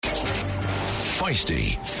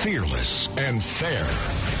Feisty, fearless, and fair.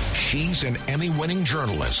 She's an Emmy-winning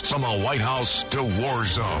journalist from the White House to war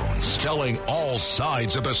zones, telling all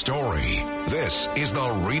sides of the story. This is the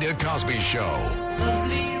Rita Cosby Show.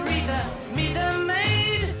 Lovely Rita, meet a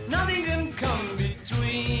maid. Nothing can come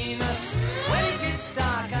between us. When it gets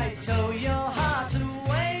dark, I tow your heart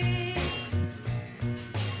away.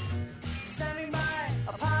 Standing by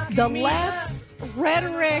a parking The meter. left's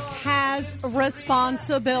rhetoric has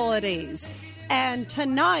responsibilities. And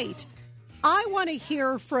tonight, I want to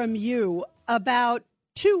hear from you about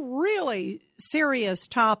two really serious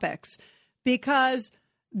topics because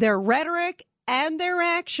their rhetoric and their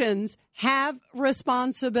actions have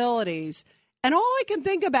responsibilities. And all I can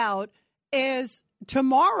think about is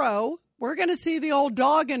tomorrow we're going to see the old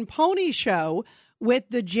dog and pony show with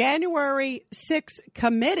the January 6th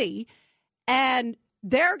committee, and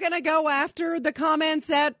they're going to go after the comments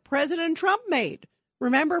that President Trump made.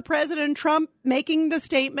 Remember President Trump making the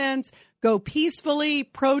statements, go peacefully,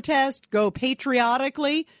 protest, go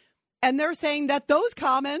patriotically. And they're saying that those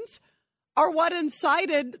comments are what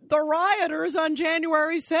incited the rioters on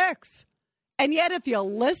January 6th. And yet, if you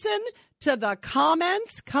listen to the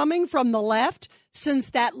comments coming from the left, since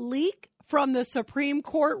that leak from the Supreme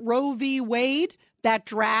Court, Roe v. Wade, that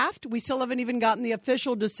draft, we still haven't even gotten the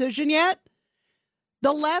official decision yet.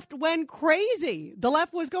 The left went crazy. The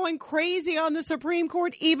left was going crazy on the Supreme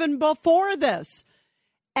Court even before this.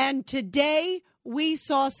 And today we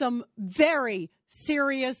saw some very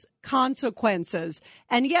serious consequences.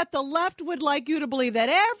 And yet the left would like you to believe that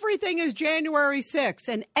everything is January 6th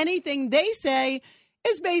and anything they say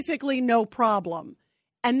is basically no problem.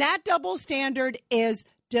 And that double standard is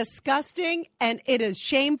disgusting, and it is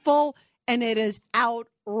shameful, and it is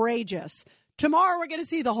outrageous. Tomorrow we're going to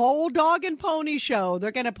see the whole dog and pony show.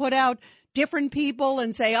 They're going to put out different people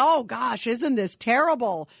and say, oh, gosh, isn't this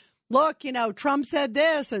terrible? Look, Trump said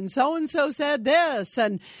this and so said this,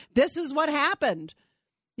 and this is what happened.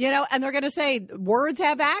 And they're going to say words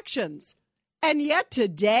have actions. And yet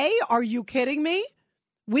today, are you kidding me?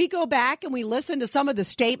 We go back and we listen to some of the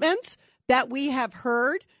statements that we have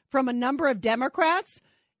heard from a number of Democrats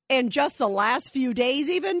in just the last few days,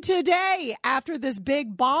 even today, after this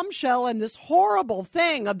big bombshell and this horrible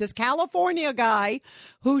thing of this California guy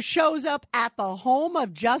who shows up at the home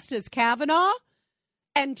of Justice Kavanaugh.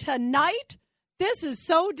 And tonight, this is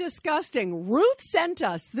so disgusting. Ruth Sent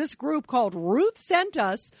Us, this group called Ruth Sent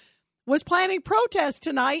Us, was planning protests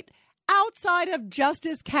tonight outside of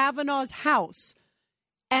Justice Kavanaugh's house.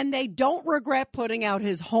 And they don't regret putting out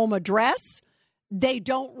his home address. They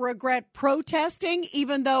don't regret protesting,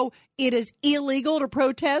 even though it is illegal to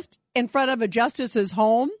protest in front of a justice's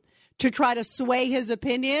home to try to sway his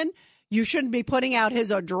opinion. You shouldn't be putting out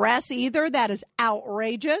his address either. That is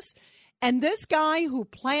outrageous. And this guy who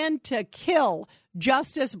planned to kill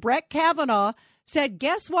Justice Brett Kavanaugh said,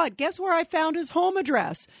 guess what? Guess where I found his home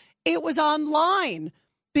address? It was online,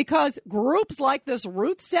 because groups like this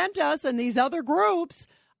Ruth Sent Us and these other groups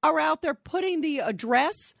are out there putting the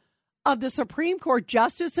address of the Supreme Court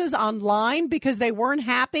justices online because they weren't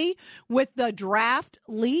happy with the draft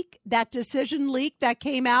leak, that decision leak that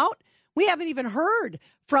came out. We haven't even heard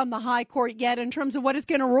from the high court yet in terms of what it's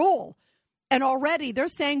going to rule. And already they're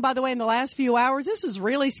saying, by the way, in the last few hours, this is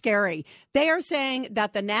really scary. They are saying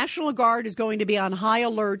that the National Guard is going to be on high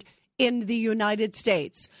alert in the United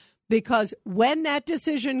States, because when that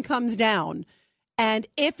decision comes down, and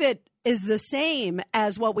if it is the same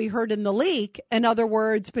as what we heard in the leak, in other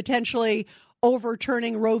words, potentially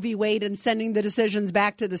overturning Roe v. Wade and sending the decisions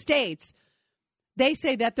back to the states, they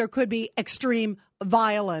say that there could be extreme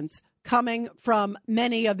violence coming from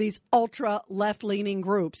many of these ultra left-leaning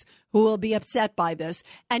groups who will be upset by this.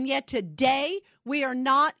 And yet today, we are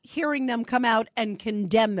not hearing them come out and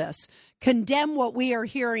condemn this, condemn what we are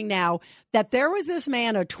hearing now, that there was this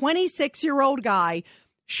man, a 26-year-old guy,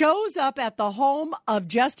 shows up at the home of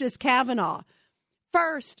Justice Kavanaugh.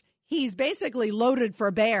 First, he's basically loaded for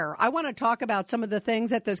bear. I want to talk about some of the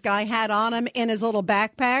things that this guy had on him in his little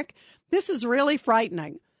backpack. This is really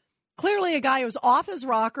frightening. Clearly a guy who's off his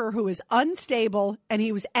rocker, who is unstable, and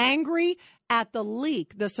he was angry at the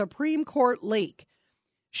leak, the Supreme Court leak.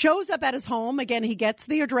 Shows up at his home. Again, he gets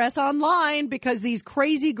the address online because these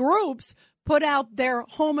crazy groups put out their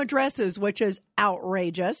home addresses, which is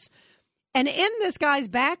outrageous. And in this guy's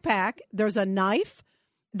backpack, there's a knife,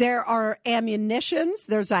 there are ammunitions,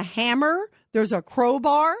 there's a hammer, there's a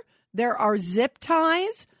crowbar, there are zip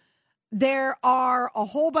ties, there are a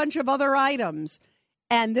whole bunch of other items.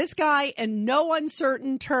 And this guy, in no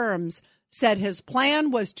uncertain terms, said his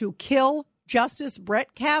plan was to kill Justice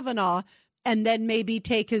Brett Kavanaugh and then maybe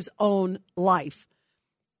take his own life.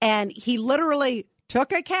 And he literally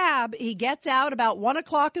took a cab. He gets out about 1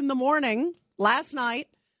 o'clock in the morning last night,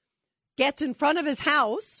 gets in front of his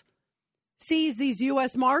house, sees these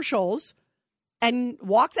U.S. Marshals, and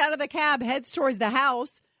walks out of the cab, heads towards the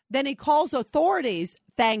house. Then he calls authorities,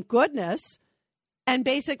 thank goodness, and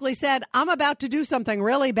basically said, I'm about to do something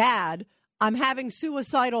really bad. I'm having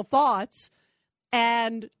suicidal thoughts,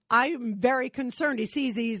 and I'm very concerned. He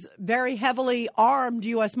sees these very heavily armed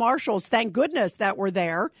U.S. Marshals, thank goodness that were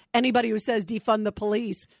there. Anybody who says defund the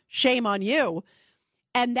police, shame on you.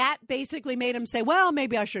 And that basically made him say, well,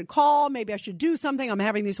 maybe I should call, maybe I should do something. I'm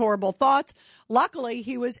having these horrible thoughts. Luckily,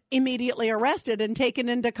 he was immediately arrested and taken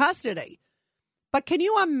into custody. But can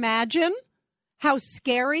you imagine how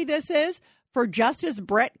scary this is for Justice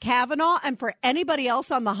Brett Kavanaugh and for anybody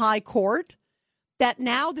else on the high court? That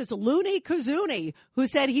now this loony Kazuni, who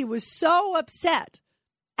said he was so upset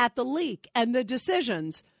at the leak and the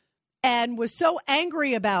decisions and was so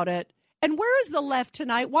angry about it. And where is the left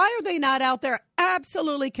tonight? Why are they not out there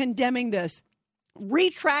absolutely condemning this,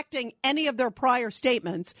 retracting any of their prior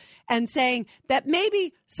statements and saying that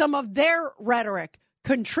maybe some of their rhetoric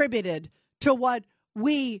contributed to what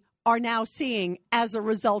we are now seeing as a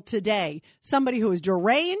result today? Somebody who is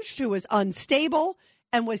deranged, who is unstable,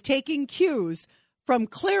 and was taking cues from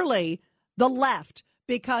clearly the left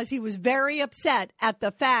because he was very upset at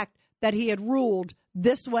the fact that he had ruled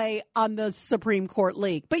this way on the Supreme Court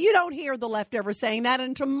leak. But you don't hear the left ever saying that.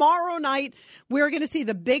 And tomorrow night, we're going to see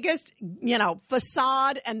the biggest,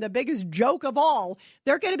 facade and the biggest joke of all.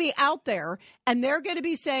 They're going to be out there and they're going to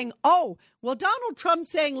be saying, oh, well, Donald Trump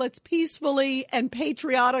saying let's peacefully and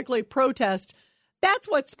patriotically protest. That's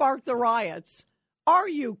what sparked the riots. Are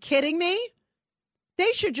you kidding me?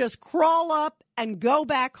 They should just crawl up and go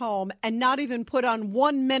back home and not even put on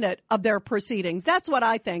 1 minute of their proceedings. That's what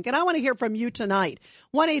I think. And I want to hear from you tonight.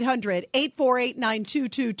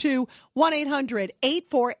 1-800-848-9222.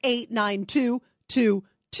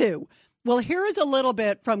 1-800-848-9222. Well, here is a little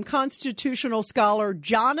bit from constitutional scholar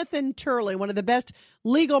Jonathan Turley, one of the best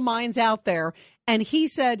legal minds out there. And he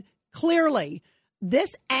said, clearly,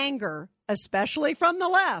 this anger, especially from the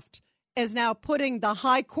left, is now putting the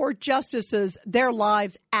high court justices, their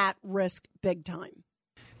lives at risk big time.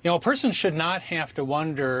 A person should not have to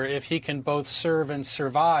wonder if he can both serve and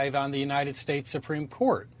survive on the United States Supreme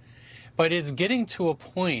Court. But it's getting to a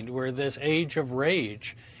point where this age of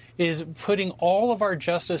rage is putting all of our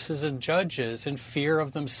justices and judges in fear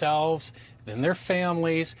of themselves and their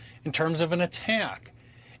families in terms of an attack.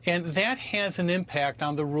 And that has an impact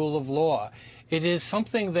on the rule of law. It is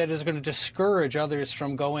something that is going to discourage others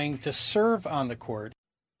from going to serve on the court.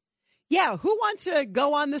 Yeah, who wants to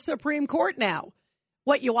go on the Supreme Court now?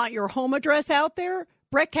 What, you want your home address out there?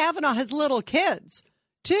 Brett Kavanaugh has little kids,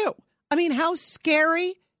 too. I mean, how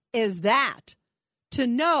scary is that to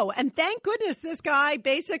know? And thank goodness this guy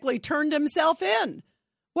basically turned himself in.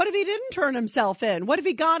 What if he didn't turn himself in? What if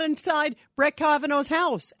he got inside Brett Kavanaugh's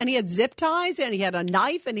house and he had zip ties and he had a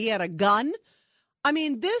knife and he had a gun? I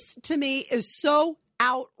mean, this to me is so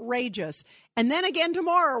outrageous. And then again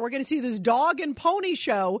tomorrow, we're going to see this dog and pony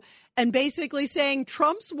show and basically saying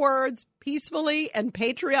Trump's words, peacefully and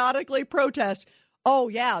patriotically protest. Oh,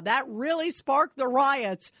 yeah, that really sparked the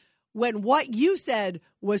riots when what you said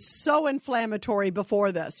was so inflammatory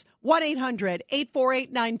before this.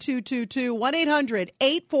 1-800-848-9222.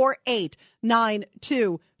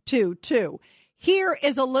 1-800-848-9222. Here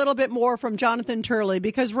is a little bit more from Jonathan Turley,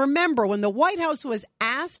 because remember, when the White House was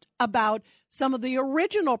asked about some of the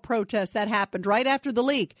original protests that happened right after the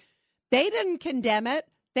leak, they didn't condemn it.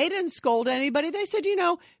 They didn't scold anybody. They said,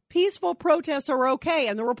 peaceful protests are okay.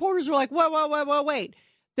 And the reporters were like, whoa, wait.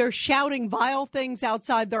 They're shouting vile things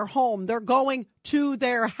outside their home. They're going to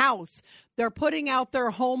their house. They're putting out their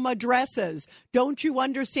home addresses. Don't you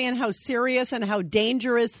understand how serious and how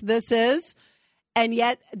dangerous this is? And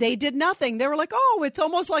yet they did nothing. They were like, oh, it's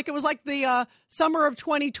almost like it was like the summer of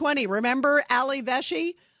 2020. Remember Ali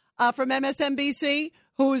Veshy from MSNBC,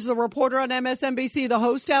 who was the reporter on MSNBC, the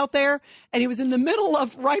host out there? And he was in the middle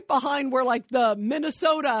of right behind where like the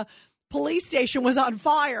Minnesota police station was on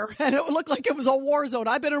fire, and it looked like it was a war zone.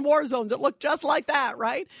 I've been in war zones. It looked just like that,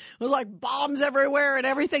 right? It was like bombs everywhere and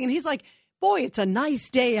everything. And he's like, boy, it's a nice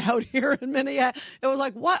day out here in Minneapolis. It was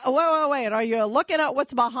like, what? Wait. Are you looking at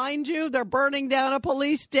what's behind you? They're burning down a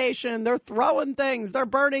police station. They're throwing things. They're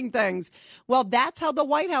burning things. Well, that's how the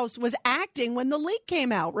White House was acting when the leak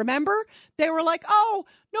came out. Remember? They were like, oh,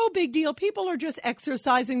 no big deal. People are just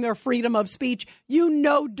exercising their freedom of speech. You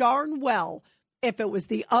know darn well if it was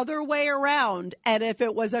the other way around, and if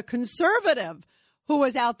it was a conservative who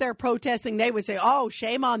was out there protesting, they would say, oh,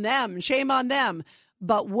 shame on them, shame on them.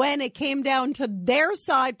 But when it came down to their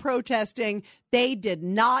side protesting, they did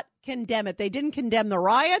not condemn it. They didn't condemn the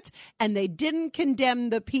riots, and they didn't condemn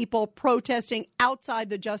the people protesting outside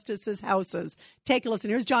the justices' houses. Take a listen.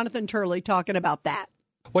 Here's Jonathan Turley talking about that.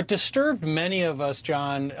 What disturbed many of us,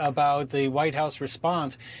 John, about the White House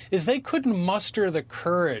response is they couldn't muster the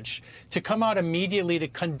courage to come out immediately to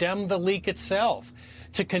condemn the leak itself,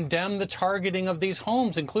 to condemn the targeting of these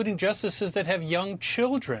homes, including justices that have young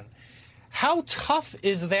children. How tough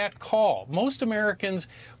is that call? Most Americans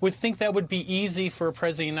would think that would be easy for a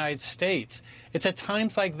president of the United States. It's at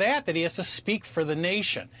times like that he has to speak for the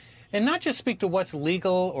nation, and not just speak to what's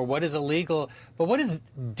legal or what is illegal, but what is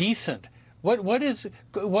decent. What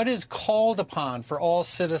is called upon for all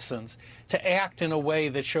citizens to act in a way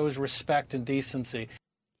that shows respect and decency.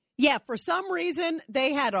 Yeah, for some reason,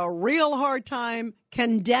 they had a real hard time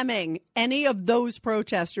condemning any of those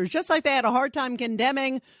protesters, just like they had a hard time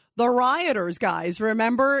condemning the rioters, guys,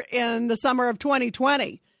 remember, in the summer of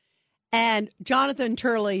 2020. And Jonathan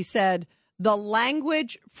Turley said the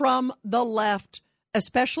language from the left,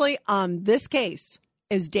 especially on this case,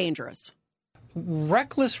 is dangerous.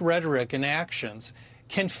 Reckless rhetoric and actions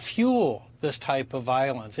can fuel this type of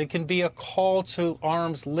violence. It can be a call to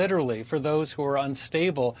arms, literally, for those who are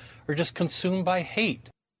unstable or just consumed by hate.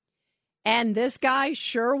 And this guy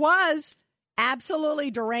sure was absolutely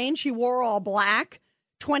deranged. He wore all black.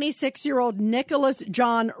 26-year-old Nicholas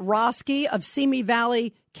John Roski of Simi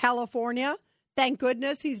Valley, California. Thank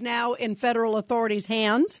goodness he's now in federal authorities'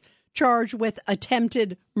 hands, charged with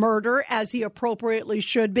attempted murder, as he appropriately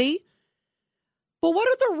should be. But what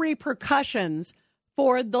are the repercussions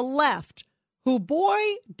for the left, who, boy,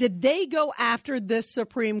 did they go after this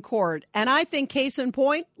Supreme Court? And I think, case in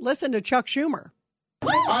point, listen to Chuck Schumer.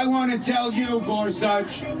 I want to tell you,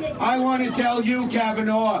 Gorsuch, I want to tell you,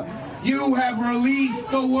 Kavanaugh, you have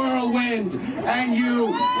released the whirlwind, and you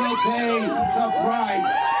will pay the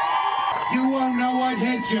price. You won't know what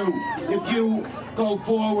hit you if you go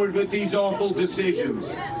forward with these awful decisions.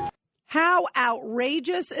 How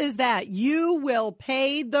outrageous is that? You will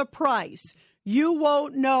pay the price. You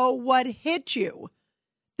won't know what hit you.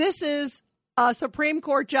 This is a Supreme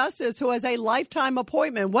Court justice who has a lifetime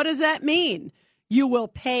appointment. What does that mean? You will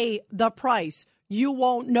pay the price. You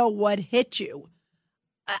won't know what hit you.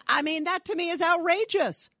 I mean, that to me is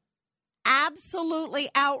outrageous. Absolutely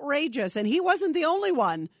outrageous. And he wasn't the only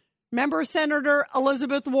one. Remember Senator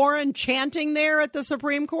Elizabeth Warren chanting there at the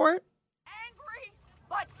Supreme Court? Angry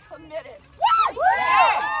but committed.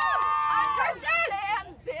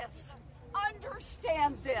 Understand this.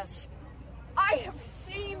 Understand this. I have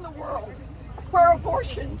seen the world where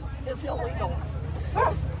abortion is illegal.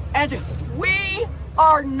 And we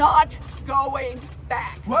are not going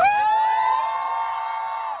back. Not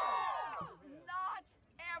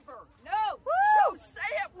ever. No. So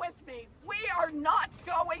say it with me. We are not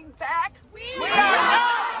going back. We are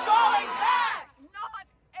not going back. Not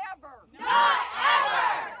ever. Not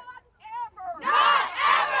ever. Not ever. Not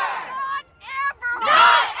ever. Not ever.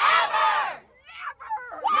 Not ever. Never.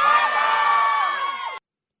 Never.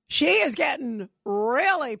 She is getting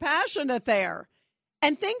really passionate there.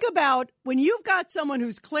 And think about when you've got someone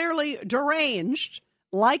who's clearly deranged,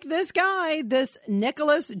 like this guy, this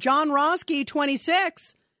Nicholas John Roski,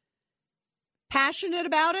 26, passionate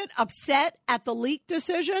about it, upset at the leak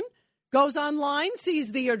decision, goes online,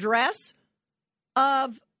 sees the address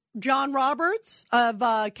of John Roberts, of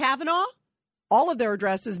Kavanaugh, all of their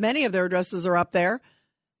addresses, many of their addresses are up there,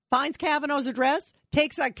 finds Kavanaugh's address,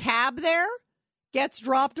 takes a cab there, gets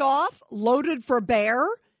dropped off, loaded for bear,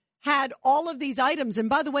 had all of these items. And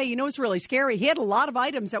by the way, you know, it's really scary. He had a lot of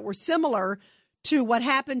items that were similar to what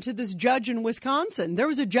happened to this judge in Wisconsin. There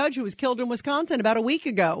was a judge who was killed in Wisconsin about a week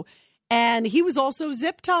ago, and he was also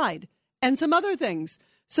zip tied and some other things.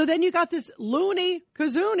 So then you got this loony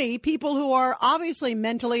kazoonie, people who are obviously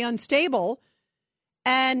mentally unstable.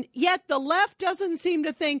 And yet the left doesn't seem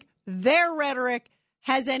to think their rhetoric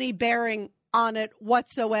has any bearing on it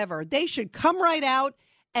whatsoever. They should come right out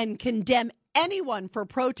and condemn anyone for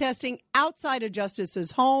protesting outside a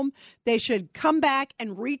justice's home. They should come back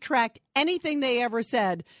and retract anything they ever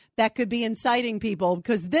said that could be inciting people,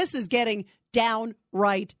 because this is getting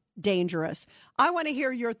downright dangerous. I want to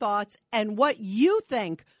hear your thoughts and what you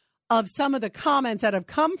think of some of the comments that have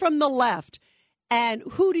come from the left. And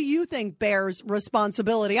who do you think bears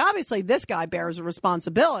responsibility? Obviously, this guy bears a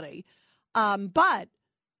responsibility. But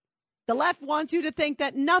the left wants you to think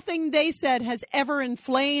that nothing they said has ever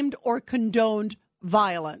inflamed or condoned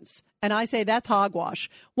violence. And I say that's hogwash.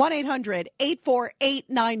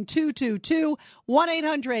 1-800-848-9222.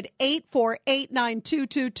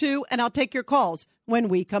 1-800-848-9222. And I'll take your calls when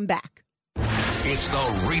we come back. It's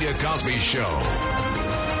the Rita Cosby Show.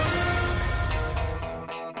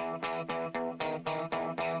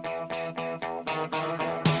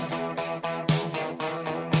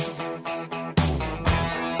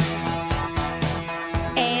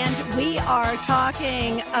 Are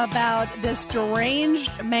talking about this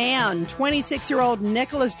deranged man, 26-year-old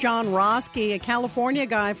Nicholas John Roski, a California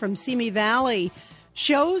guy from Simi Valley,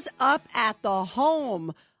 shows up at the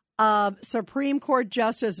home of Supreme Court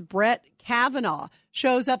Justice Brett Kavanaugh,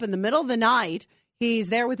 shows up in the middle of the night. He's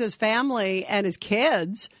there with his family and his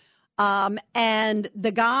kids, and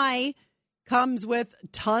the guy comes with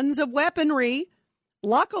tons of weaponry.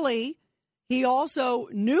 Luckily, he also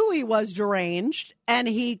knew he was deranged, and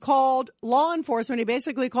he called law enforcement. He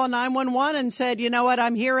basically called 911 and said, you know what,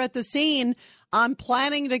 I'm here at the scene. I'm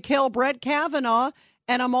planning to kill Brett Kavanaugh,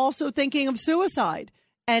 and I'm also thinking of suicide.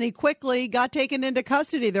 And he quickly got taken into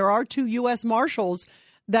custody. There are 2 U.S. Marshals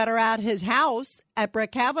that are at his house, at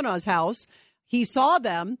Brett Kavanaugh's house. He saw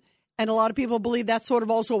them, and a lot of people believe that's sort of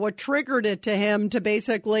also what triggered it to him to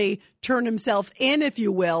basically turn himself in, if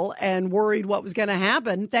you will, and worried what was going to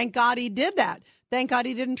happen. Thank God he did that. Thank God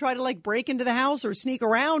he didn't try to break into the house or sneak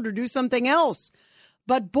around or do something else.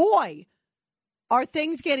 But boy, are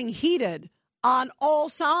things getting heated on all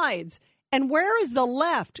sides. And where is the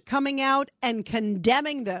left coming out and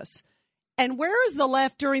condemning this? And where is the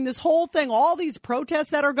left during this whole thing? All these protests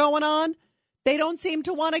that are going on? They don't seem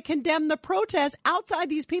to want to condemn the protests outside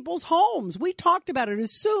these people's homes. We talked about it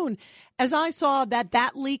as soon as I saw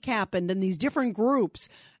that leak happened in these different groups.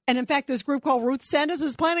 And in fact, this group called Ruth Sendis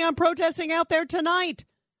is planning on protesting out there tonight.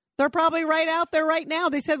 They're probably right out there right now.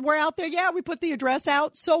 They said, we're out there. Yeah, we put the address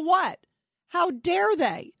out. So what? How dare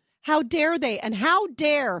they? How dare they? And how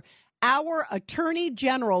dare our Attorney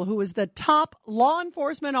General, who is the top law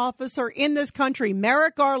enforcement officer in this country,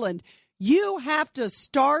 Merrick Garland, you have to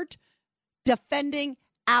start defending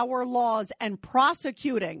our laws and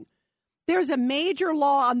prosecuting. There's a major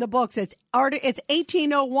law on the books. It's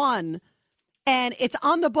 1801, and it's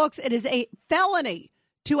on the books. It is a felony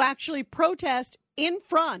to actually protest in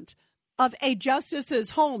front of a justice's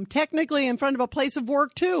home, technically in front of a place of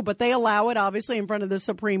work too, but they allow it obviously in front of the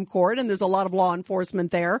Supreme Court, and there's a lot of law enforcement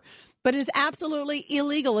there. But it is absolutely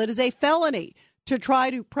illegal. It is a felony to try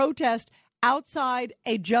to protest outside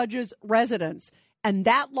a judge's residence. And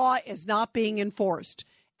that law is not being enforced.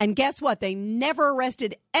 And guess what? They never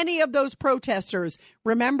arrested any of those protesters.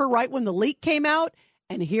 Remember right when the leak came out?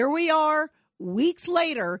 And here we are weeks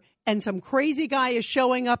later, and some crazy guy is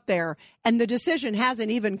showing up there, and the decision hasn't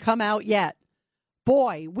even come out yet.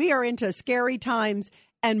 Boy, we are into scary times,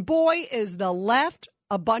 and boy, is the left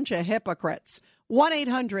a bunch of hypocrites.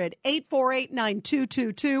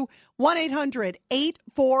 1-800-848-9222,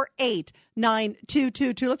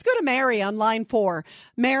 1-800-848-9222. Let's go to Mary on line 4.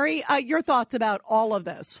 Mary, your thoughts about all of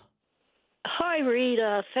this? Hi,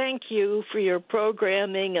 Rita. Thank you for your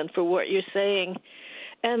programming and for what you're saying.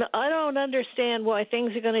 And I don't understand why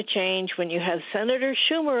things are going to change when you have Senator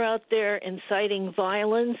Schumer out there inciting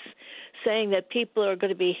violence, saying that people are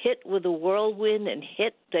going to be hit with a whirlwind and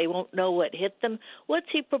they won't know what hit them. What's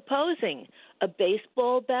he proposing? A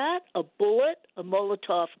baseball bat, a bullet, a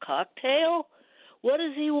Molotov cocktail? What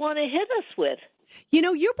does he want to hit us with? You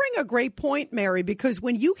know, you bring a great point, Mary, because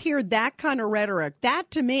when you hear that kind of rhetoric,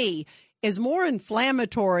 that to me is more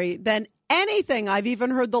inflammatory than anything I've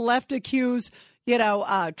even heard the left accuse,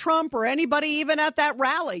 Trump or anybody even at that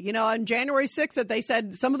rally, on January 6th that they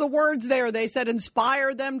said some of the words there, they said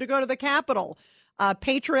inspired them to go to the Capitol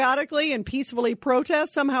patriotically and peacefully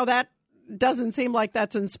protest. Somehow that doesn't seem like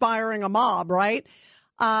that's inspiring a mob, right?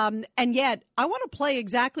 And yet I want to play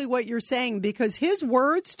exactly what you're saying, because his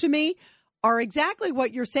words to me are exactly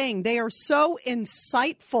what you're saying. They are so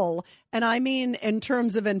insightful. And I mean, in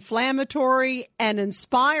terms of inflammatory and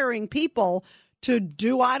inspiring people to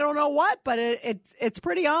do, I don't know what, but it's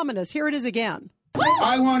pretty ominous. Here it is again.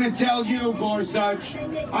 I want to tell you, Gorsuch,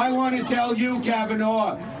 I want to tell you,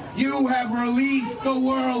 Kavanaugh, you have released the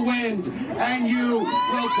whirlwind, and you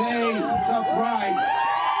will pay the price.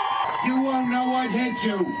 You won't know what hit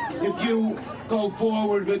you if you go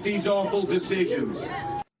forward with these awful decisions.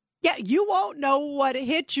 Yeah, you won't know what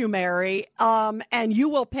hit you, Mary, and you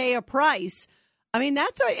will pay a price. I mean,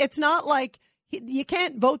 it's not like you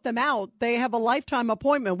can't vote them out. They have a lifetime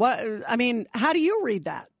appointment. How do you read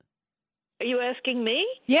that? Are you asking me?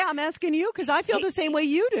 Yeah, I'm asking you because I feel the same way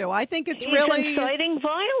you do. I think it's he's really inciting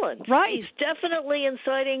violence. Right. He's definitely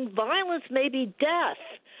inciting violence, maybe death.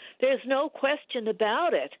 There's no question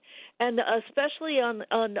about it. And especially on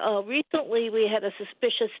recently, we had a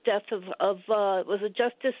suspicious death of was it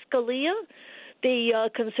Justice Scalia? the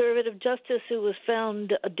conservative justice who was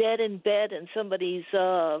found dead in bed in somebody's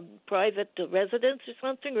private residence or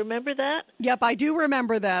something. Remember that? Yep, I do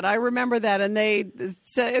remember that. I remember that. And they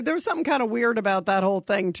said there was something kind of weird about that whole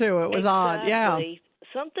thing, too. It was odd. Yeah.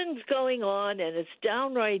 Something's going on, and it's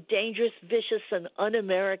downright dangerous, vicious, and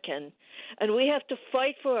un-American. And we have to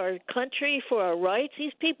fight for our country, for our rights.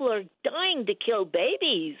 These people are dying to kill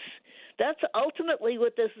babies. That's ultimately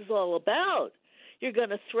what this is all about. You're going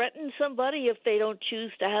to threaten somebody if they don't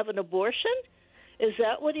choose to have an abortion? Is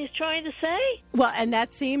that what he's trying to say? Well, and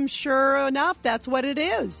that seems sure enough, that's what it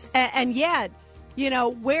is. And yet, you know,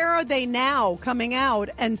 where are they now coming out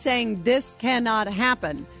and saying this cannot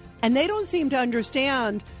happen? And they don't seem to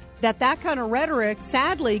understand that that kind of rhetoric,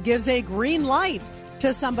 sadly, gives a green light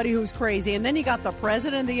to somebody who's crazy. And then you got the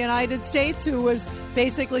president of the United States who was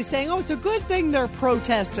basically saying, oh, it's a good thing they're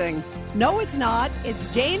protesting. No, it's not. It's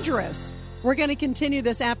dangerous. We're going to continue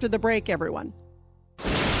this after the break, everyone.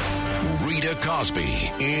 Rita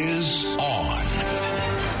Cosby is on.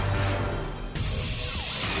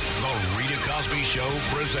 The Rita Cosby Show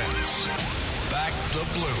presents Back the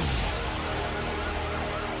Blue.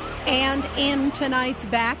 And in tonight's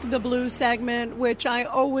Back the Blue segment, which I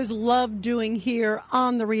always love doing here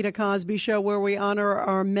on the Rita Cosby Show, where we honor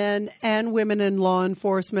our men and women in law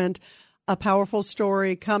enforcement, a powerful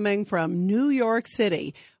story coming from New York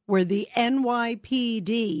City, where the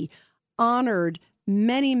NYPD honored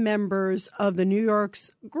many members of the New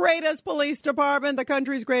York's greatest police department, the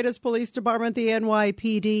country's greatest police department, the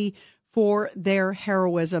NYPD, for their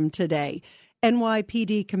heroism today.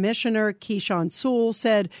 NYPD Commissioner Keechant Sewell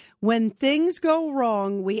said, when things go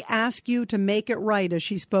wrong, we ask you to make it right, as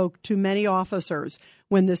she spoke to many officers.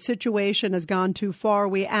 When the situation has gone too far,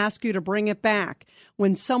 we ask you to bring it back.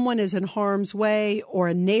 When someone is in harm's way or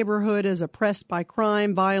a neighborhood is oppressed by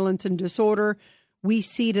crime, violence, and disorder, we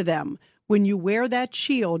see to them. When you wear that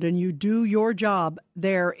shield and you do your job,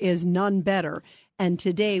 there is none better. And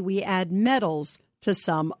today we add medals to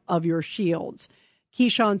some of your shields.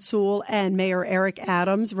 Keechant Sewell and Mayor Eric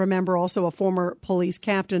Adams, remember also a former police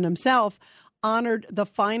captain himself, honored the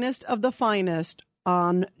finest of the finest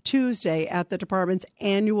on Tuesday at the department's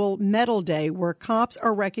annual Medal Day, where cops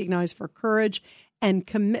are recognized for courage and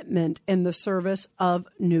commitment in the service of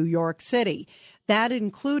New York City. That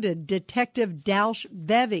included Detective Dalsh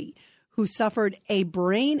Vevey, who suffered a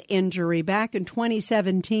brain injury back in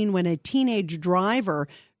 2017 when a teenage driver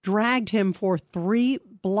dragged him for 3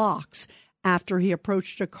 blocks after he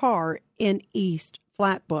approached a car in East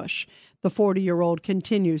Flatbush. The 40-year-old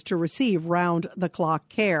continues to receive round-the-clock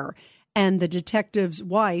care. And the detective's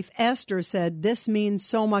wife, Esther, said, this means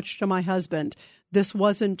so much to my husband. This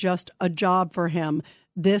wasn't just a job for him.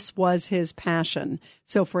 This was his passion.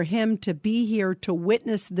 So for him to be here to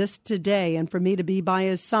witness this today and for me to be by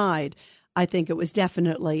his side, I think it was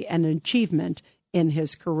definitely an achievement in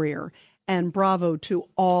his career. And bravo to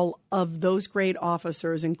all of those great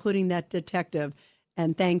officers, including that detective.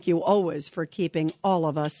 And thank you always for keeping all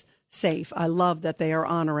of us safe. I love that they are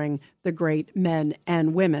honoring the great men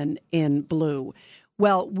and women in blue.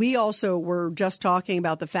 Well, we also were just talking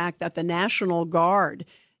about the fact that the National Guard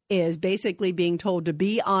is basically being told to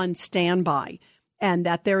be on standby, and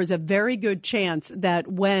that there is a very good chance that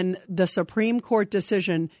when the Supreme Court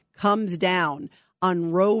decision comes down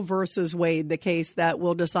on Roe versus Wade, the case that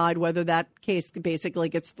will decide whether that case basically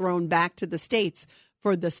gets thrown back to the states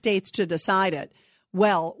for the states to decide it.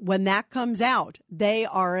 Well, when that comes out, they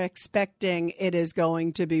are expecting it is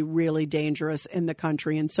going to be really dangerous in the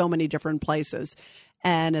country in so many different places,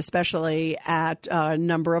 and especially at a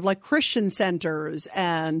number of like Christian centers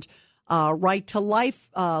and right to life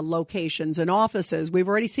locations and offices. We've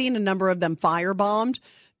already seen a number of them firebombed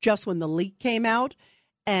just when the leak came out.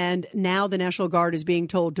 And now the National Guard is being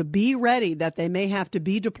told to be ready, that they may have to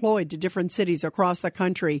be deployed to different cities across the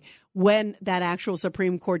country when that actual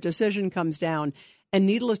Supreme Court decision comes down. And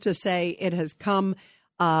needless to say, it has come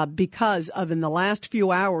because of, in the last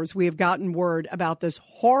few hours, we have gotten word about this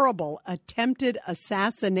horrible attempted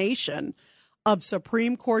assassination of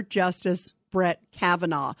Supreme Court Justice Brett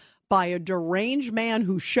Kavanaugh by a deranged man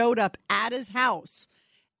who showed up at his house.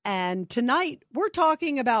 And tonight, we're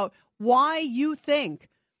talking about why you think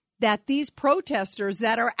that these protesters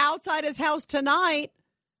that are outside his house tonight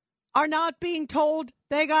are not being told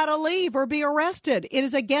they got to leave or be arrested. It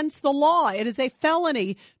is against the law. It is a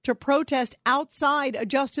felony to protest outside a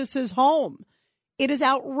justice's home. It is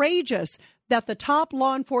outrageous that the top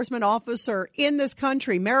law enforcement officer in this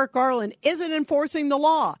country, Merrick Garland, isn't enforcing the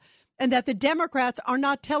law, and that the Democrats are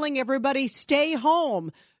not telling everybody, stay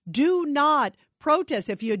home. Do not protest.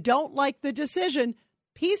 If you don't like the decision,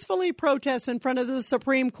 peacefully protest in front of the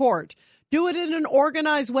Supreme Court. Do it in an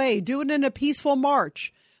organized way. Do it in a peaceful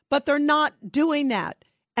march. But they're not doing that.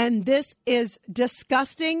 And this is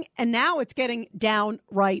disgusting. And now it's getting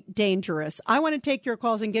downright dangerous. I want to take your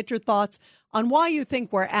calls and get your thoughts on why you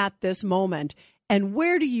think we're at this moment. And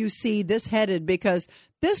where do you see this headed? Because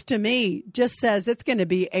this, to me, just says it's going to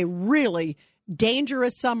be a really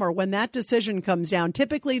dangerous summer when that decision comes down.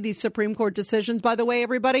 Typically, these Supreme Court decisions, by the way,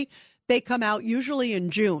 everybody, they come out usually in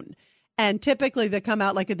June. And typically they come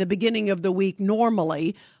out like at the beginning of the week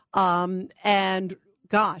normally. And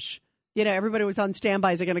gosh, everybody was on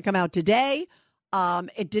standby. Is it going to come out today?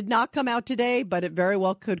 It did not come out today, but it very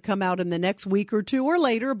well could come out in the next week or two or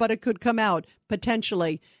later, but it could come out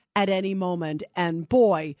potentially at any moment. And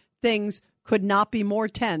boy, things could not be more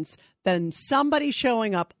tense than somebody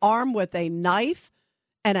showing up armed with a knife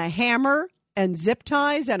and a hammer and zip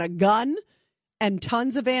ties and a gun and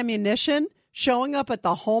tons of ammunition, showing up at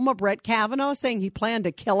the home of Brett Kavanaugh saying he planned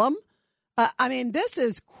to kill him. This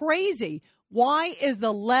is crazy. Why is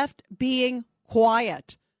the left being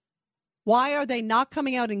quiet? Why are they not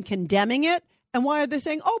coming out and condemning it? And why are they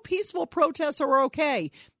saying, peaceful protests are okay?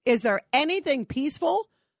 Is there anything peaceful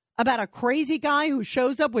about a crazy guy who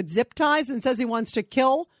shows up with zip ties and says he wants to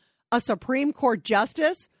kill a Supreme Court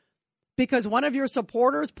justice because one of your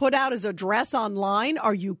supporters put out his address online?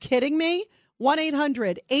 Are you kidding me?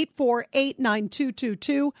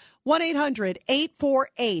 1-800-848-9222,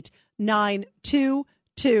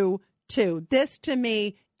 1-800-848-9222. This, to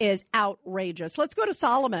me, is outrageous. Let's go to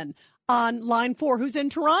Solomon on line 4, who's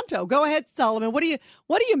in Toronto. Go ahead, Solomon. What do you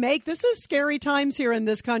make? This is scary times here in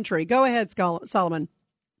this country. Go ahead, Solomon.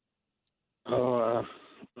 I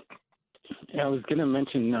was going to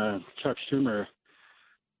mention Chuck Schumer.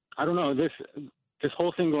 I don't know, this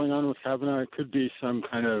whole thing going on with Kavanaugh, it could be some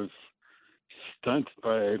kind of stunt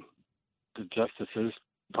by the justices,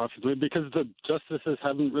 possibly, because the justices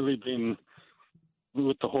haven't really been,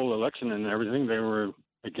 with the whole election and everything, they were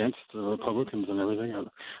against the Republicans and everything.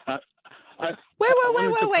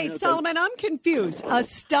 Wait, Solomon, I'm confused. A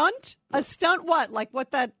stunt? A stunt what? Like what,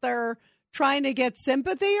 that they're trying to get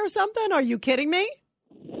sympathy or something? Are you kidding me?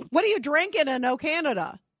 What are you drinking in O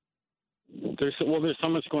Canada? There's so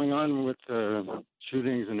much going on with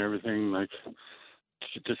shootings and everything, like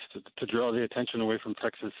just to draw the attention away from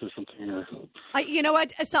Texas or something. You know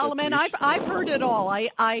what, Solomon? I've heard it all.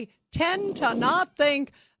 I tend to not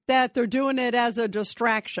think that they're doing it as a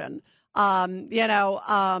distraction. And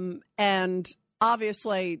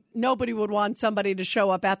obviously nobody would want somebody to show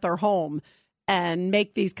up at their home and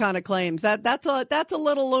make these kind of claims. That's a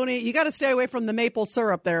little loony. You got to stay away from the maple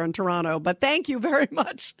syrup there in Toronto. But thank you very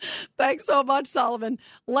much. Thanks so much, Solomon.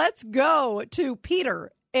 Let's go to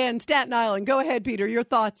Peter in Staten Island. Go ahead, Peter. Your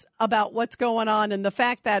thoughts about what's going on and the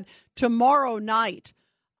fact that tomorrow night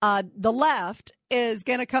the left is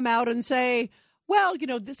going to come out and say, well,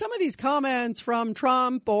 some of these comments from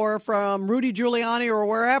Trump or from Rudy Giuliani or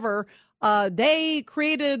wherever, they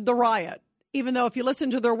created the riot, even though if you listen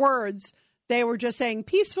to their words, they were just saying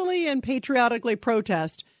peacefully and patriotically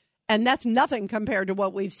protest. And that's nothing compared to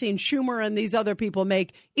what we've seen Schumer and these other people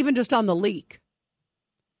make, even just on the leak.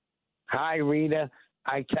 Hi, Rita.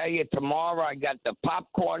 I tell you, tomorrow I got the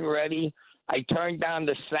popcorn ready. I turned down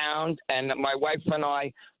the sound, and my wife and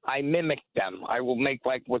I mimic them. I will make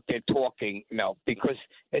like what they're talking, because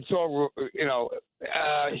it's all,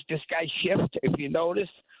 this guy Schiff, if you notice,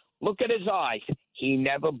 look at his eyes. He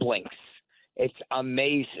never blinks. It's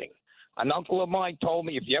amazing. An uncle of mine told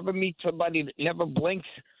me, if you ever meet somebody that never blinks,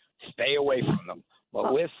 stay away from them.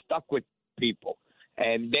 But we're stuck with people.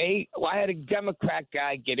 And I had a Democrat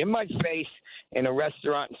guy get in my face in a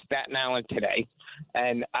restaurant in Staten Island today.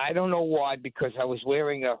 And I don't know why, because I was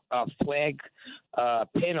wearing a flag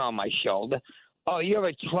pin on my shoulder. Oh, you're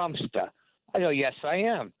a Trumpster. I go, yes, I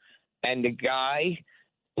am. And the guy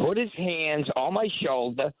put his hands on my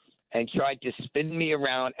shoulder and tried to spin me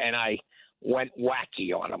around, and I went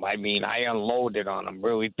wacky on him. I unloaded on him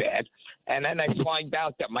really bad. And then I find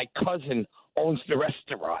out that my cousin owns the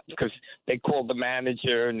restaurant because they called the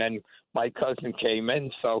manager, and then my cousin came in.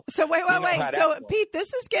 So wait. So, Pete,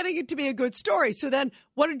 this is getting to be a good story. So then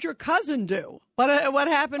what did your cousin do? What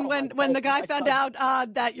happened when the guy found out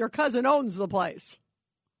that your cousin owns the place?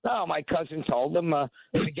 No, my cousin told him,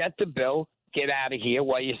 forget the bill. Get out of here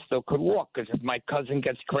while you still could walk. Because if my cousin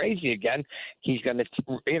gets crazy again, he's going to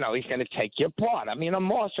take you apart. I'm a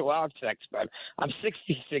martial arts expert. I'm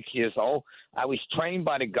 66 years old. I was trained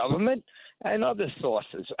by the government and other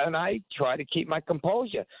sources, and I try to keep my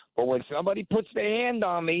composure. But when somebody puts their hand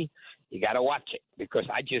on me, you got to watch it, because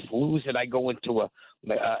I just lose it. I go into a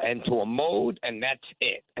mode, and that's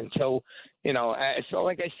it. Until so,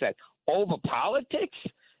 like I said, over politics.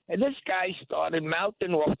 And this guy started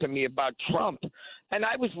mouthing off to me about Trump. And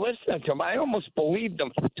I was listening to him. I almost believed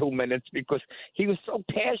him for 2 minutes because he was so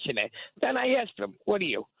passionate. Then I asked him, what do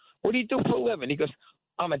you do for a living? He goes,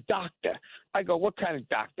 I'm a doctor. I go, what kind of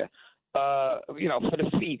doctor? For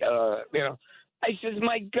the feet, I says,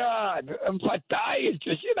 my God, a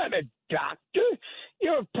podiatrist, you're not a doctor.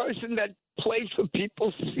 You're a person that plays for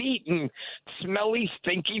people's feet and smelly,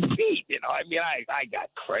 stinky feet. I got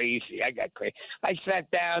crazy. I sat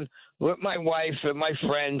down with my wife and my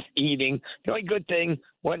friends eating. The only good thing,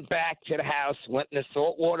 went back to the house, went in the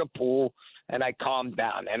saltwater pool, and I calmed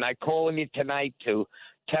down. And I calling you tonight to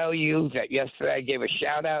tell you that yesterday I gave a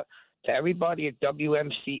shout-out to everybody at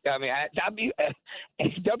WABC.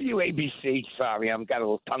 Sorry, I'm got a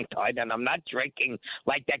little tongue-tied, and I'm not drinking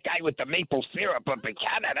like that guy with the maple syrup up in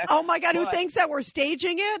Canada. Oh, my God, who thinks that we're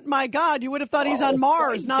staging it? My God, you would have thought he's on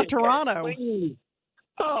Mars, not Toronto. Please.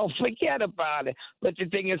 Oh, forget about it. But the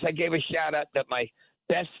thing is, I gave a shout-out to my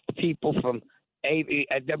best people from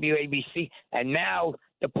WABC, and now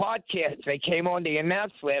the podcast, they came on, they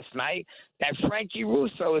announced last night that Frankie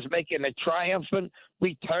Russo is making a triumphant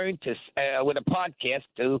return to with a podcast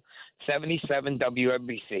to 77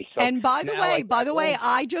 WABC. So and by the way,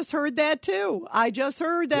 I just heard that too.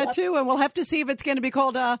 Too, and we'll have to see if it's going to be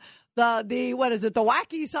called the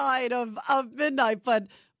wacky side of midnight, but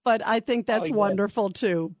I think that's wonderful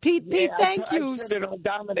too. Pete, thank you. I said it on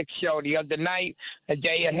Dominic's show the other night, a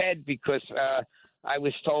day ahead, because I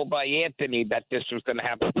was told by Anthony that this was going to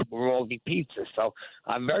happen for Royalty Pizza. So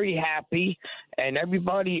I'm very happy. And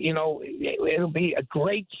everybody, it'll be a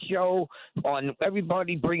great show on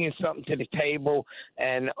everybody bringing something to the table.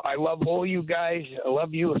 And I love all you guys. I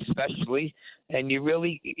love you especially. And you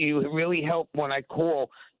really help when I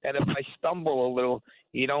call. That if I stumble a little,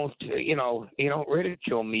 you don't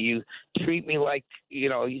ridicule me. You treat me like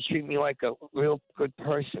a real good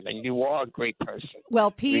person, and you are a great person. Well,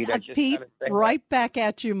 Pete, right back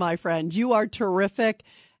at you, my friend. You are terrific,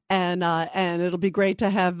 and it'll be great to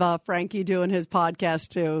have Frankie doing his podcast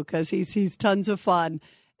too, because he's tons of fun.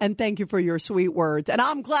 And thank you for your sweet words. And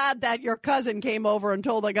I'm glad that your cousin came over and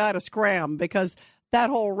told the guy to scram, because that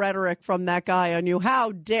whole rhetoric from that guy on you,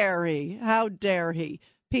 how dare he? How dare he?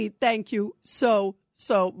 Pete, thank you so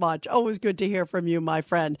much. Always good to hear from you, my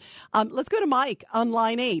friend. Let's go to Mike on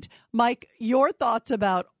line 8. Mike, your thoughts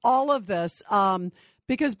about all of this,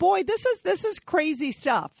 because, boy, this is crazy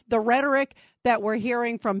stuff. The rhetoric that we're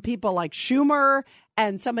hearing from people like Schumer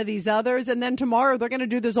and some of these others. And then tomorrow they're going to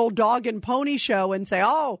do this old dog and pony show and say,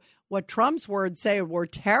 oh, what Trump's words say were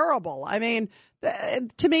terrible. I mean,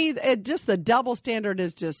 to me, just the double standard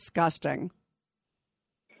is disgusting.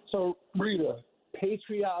 So, Rita,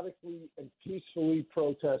 patriotically and peacefully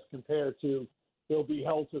protest compared to there'll be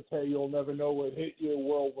hell to pay, you'll never know what hit you,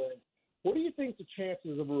 whirlwind. What do you think the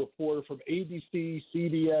chances of a reporter from ABC,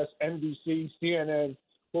 CBS, NBC, CNN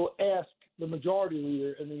will ask the majority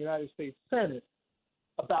leader in the United States Senate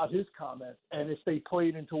about his comments and if they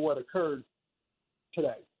played into what occurred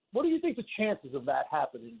today? What do you think the chances of that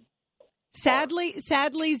happening?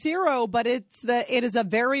 Sadly, zero, but it is a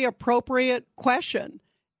very appropriate question.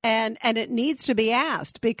 And it needs to be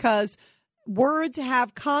asked, because words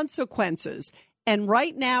have consequences. And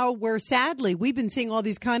right now, we've been seeing all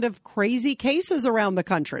these kind of crazy cases around the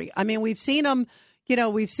country. I mean, we've seen them,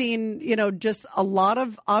 just a lot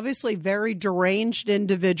of obviously very deranged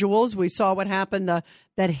individuals. We saw what happened, that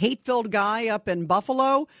hate-filled guy up in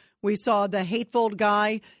Buffalo. We saw the hate-filled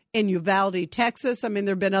guy in Uvalde, Texas. I mean,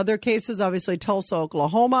 there have been other cases, obviously Tulsa,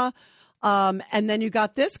 Oklahoma. And then you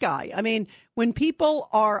got this guy. I mean, when people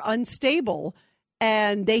are unstable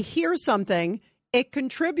and they hear something, it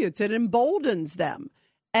contributes, it emboldens them.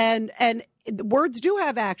 And words do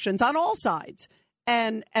have actions on all sides.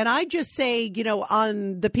 And I just say,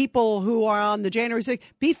 on the people who are on the January 6th,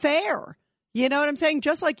 be fair. You know what I'm saying?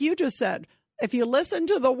 Just like you just said, if you listen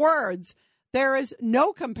to the words, there is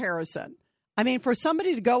no comparison. I mean, for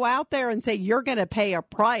somebody to go out there and say, you're going to pay a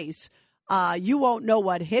price, you won't know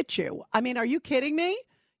what hit you. I mean, are you kidding me?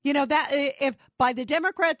 That if by the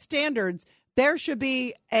Democrat standards, there should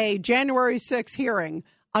be a January 6th hearing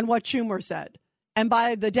on what Schumer said. And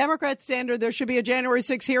by the Democrat standard, there should be a January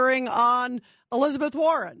 6th hearing on Elizabeth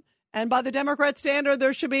Warren. And by the Democrat standard,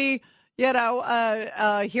 there should be,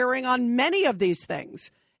 a hearing on many of these things.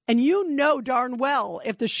 And darn well,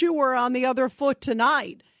 if the shoe were on the other foot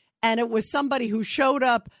tonight and it was somebody who showed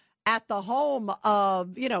up at the home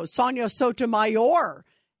of, Sonia Sotomayor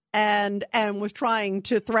and was trying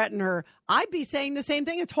to threaten her, I'd be saying the same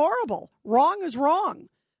thing. It's horrible. Wrong is wrong.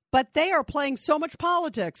 But they are playing so much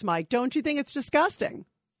politics, Mike. Don't you think it's disgusting?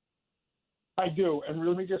 I do, and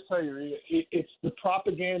let me just tell you, it's the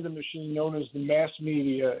propaganda machine known as the mass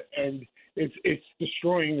media, and it's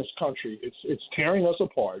destroying this country. It's tearing us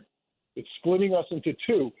apart. It's splitting us into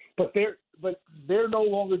two. But they're no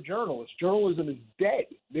longer journalists. Journalism is dead.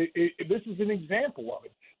 This is an example of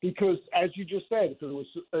it, because as you just said,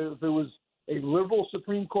 if there was a liberal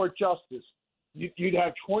Supreme Court justice, you'd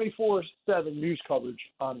have 24/7 news coverage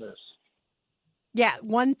on this. Yeah,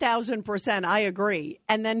 1,000%. I agree.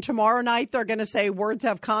 And then tomorrow night, they're going to say words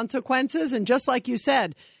have consequences. And just like you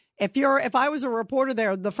said, if I was a reporter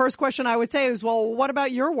there, the first question I would say is, well, what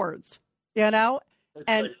about your words? You know?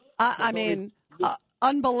 And I mean,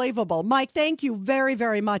 unbelievable. Mike, thank you very,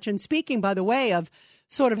 very much. And speaking, by the way, of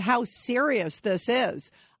sort of how serious this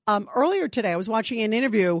is, earlier today, I was watching an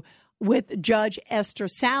interview with Judge Esther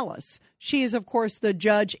Salas. She is, of course, the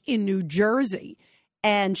judge in New Jersey.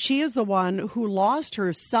 And she is the one who lost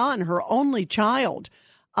her son, her only child,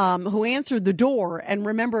 who answered the door. And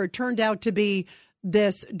remember, it turned out to be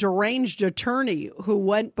this deranged attorney who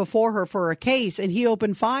went before her for a case, and he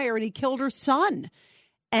opened fire and he killed her son.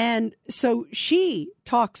 And so she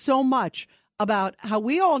talks so much about how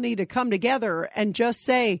we all need to come together and just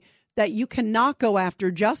say that you cannot go after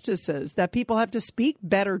justices, that people have to speak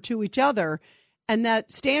better to each other, and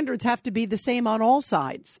that standards have to be the same on all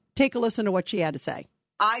sides. Take a listen to what she had to say.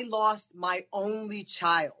 I lost my only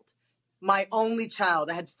child. I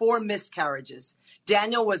had 4 miscarriages.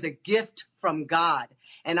 Daniel was a gift from God,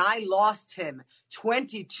 and I lost him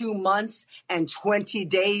 22 months and 20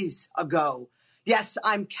 days ago. Yes,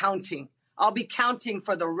 I'm counting. I'll be counting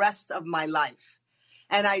for the rest of my life.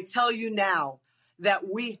 And I tell you now that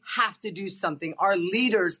we have to do something. Our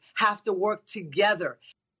leaders have to work together.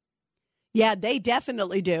 Yeah, they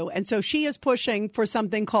definitely do. And so she is pushing for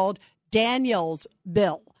something called Daniel's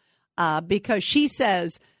bill, because she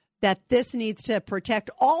says that this needs to protect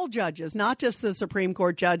all judges, not just the Supreme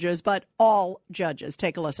Court judges, but all judges.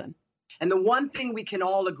 Take a listen. And the one thing we can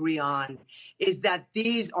all agree on is that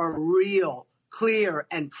these are real, clear,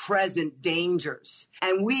 and present dangers.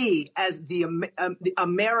 And we, as the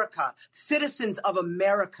America, citizens of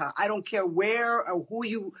America, I don't care where or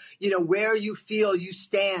who where you feel you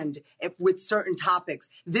stand with certain topics.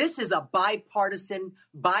 This is a bipartisan,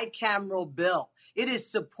 bicameral bill. It is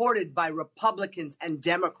supported by Republicans and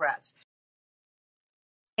Democrats.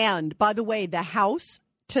 And by the way, the House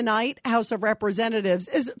tonight, House of Representatives,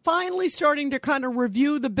 is finally starting to kind of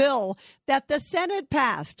review the bill that the Senate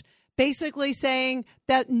passed, basically saying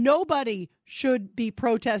that nobody should be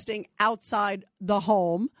protesting outside the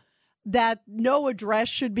home, that no address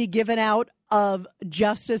should be given out of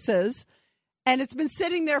justices. And it's been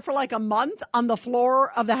sitting there for like a month on the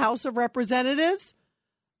floor of the House of Representatives.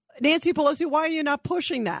 Nancy Pelosi, why are you not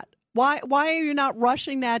pushing that? Why are you not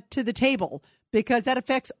rushing that to the table? Because that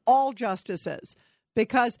affects all justices,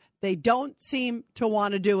 because they don't seem to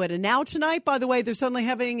want to do it. And now tonight, by the way, they're suddenly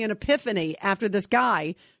having an epiphany after this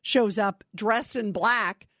guy shows up dressed in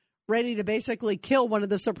black, ready to basically kill one of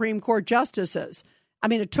the Supreme Court justices. I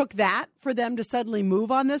mean, it took that for them to suddenly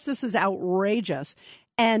move on this. This is outrageous.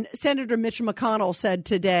 And Senator Mitch McConnell said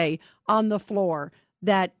today on the floor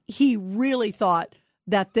that he really thought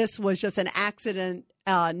that this was just an accident,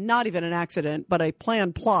 not even an accident, but a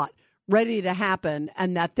planned plot ready to happen,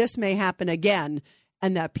 and that this may happen again,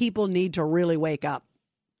 and that people need to really wake up.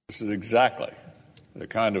 This is exactly the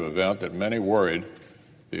kind of event that many worried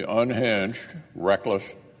the unhinged,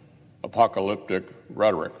 reckless, apocalyptic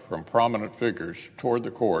rhetoric from prominent figures toward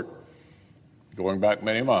the court, going back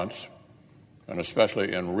many months, and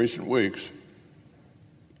especially in recent weeks,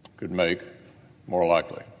 could make more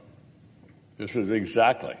likely. This is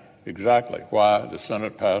exactly why the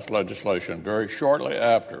Senate passed legislation very shortly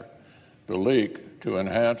after the leak to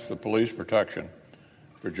enhance the police protection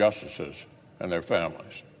for justices and their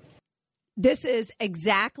families. This is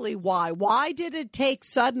exactly why. Why did it take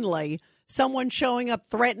suddenly someone showing up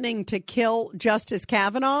threatening to kill Justice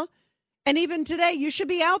Kavanaugh? And even today, you should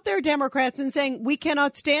be out there, Democrats, and saying, we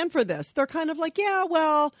cannot stand for this. They're kind of like, yeah,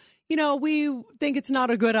 well, we think it's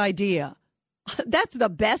not a good idea. That's the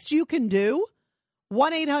best you can do.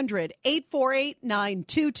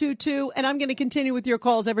 1-800-848-9222. And I'm going to continue with your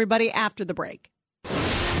calls, everybody, after the break.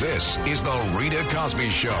 This is the Rita Cosby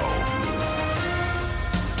Show.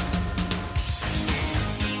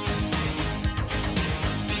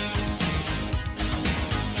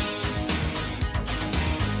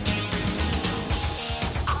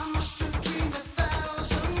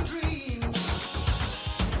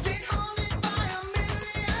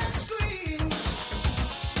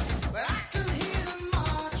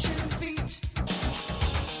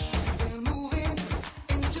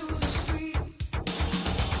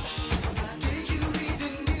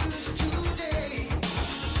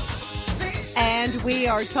 And we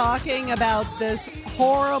are talking about this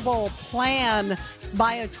horrible plan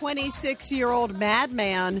by a 26-year-old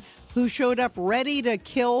madman who showed up ready to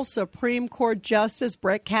kill Supreme Court Justice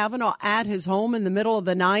Brett Kavanaugh at his home in the middle of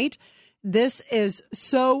the night. This is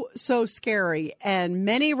so scary. And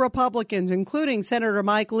many Republicans, including Senator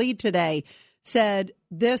Mike Lee today, said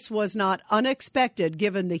this was not unexpected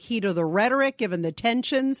given the heat of the rhetoric, given the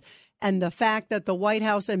tensions, and the fact that the White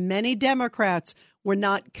House and many Democrats were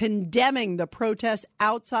not condemning the protests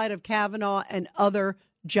outside of Kavanaugh and other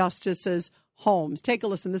justices' homes. Take a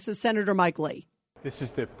listen. This is Senator Mike Lee. This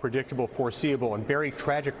is the predictable, foreseeable, and very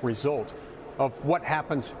tragic result of what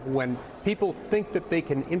happens when people think that they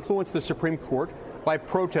can influence the Supreme Court by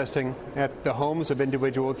protesting at the homes of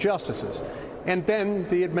individual justices. And then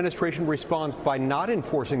the administration responds by not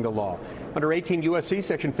enforcing the law. Under 18 U.S.C.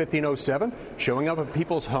 Section 1507, showing up at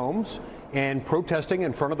people's homes and protesting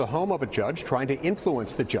in front of the home of a judge, trying to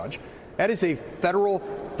influence the judge, that is a federal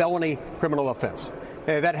felony criminal offense.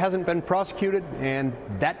 That hasn't been prosecuted, and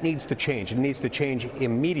that needs to change. It needs to change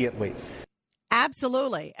immediately.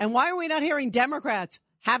 Absolutely. And why are we not hearing Democrats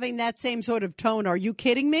having that same sort of tone? Are you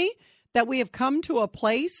kidding me? That we have come to a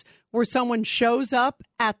place where someone shows up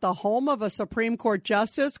at the home of a Supreme Court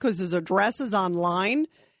justice because his address is online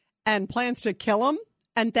and plans to kill him.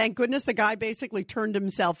 And thank goodness the guy basically turned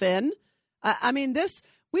himself in.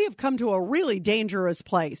 We have come to a really dangerous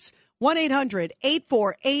place.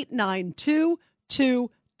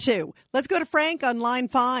 1-800-848-9222. Let's go to Frank on line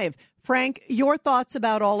 5. Frank, your thoughts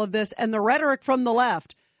about all of this and the rhetoric from the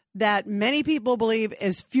left that many people believe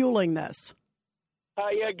is fueling this.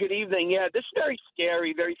 Good evening. Yeah, this is very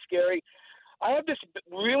scary, very scary. I have this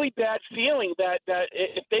really bad feeling that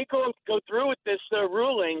if they go through with this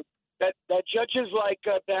ruling, that judges like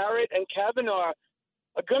Barrett and Kavanaugh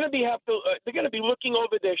are going to they're going to be looking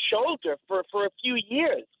over their shoulder for a few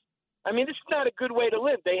years. I mean, this is not a good way to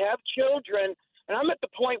live. They have children, and I'm at the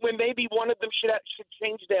point where maybe one of them should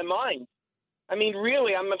change their mind. I mean,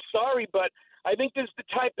 really, I'm sorry, but I think this is the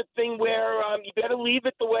type of thing where you better leave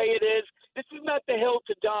it the way it is. This is not the hill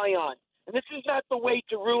to die on. And this is not the way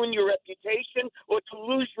to ruin your reputation or to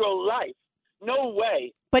lose your life. No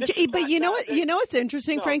way. But you know what's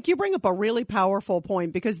interesting, no. Frank? You bring up a really powerful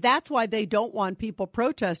point because that's why they don't want people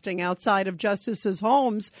protesting outside of justices'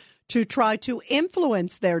 homes to try to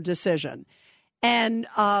influence their decision. And,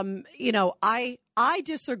 I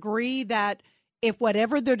disagree that if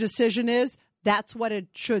whatever their decision is, that's what it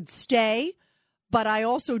should stay. But I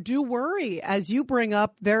also do worry, as you bring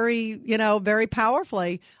up very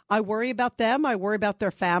powerfully, I worry about them. I worry about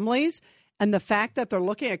their families. And the fact that they're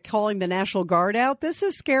looking at calling the National Guard out, this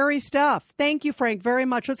is scary stuff. Thank you, Frank, very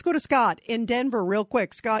much. Let's go to Scott in Denver real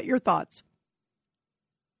quick. Scott, your thoughts.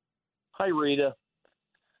 Hi, Rita.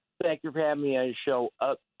 Thank you for having me on your show.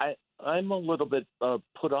 I'm a little bit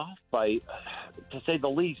put off by, to say the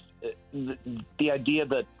least, the idea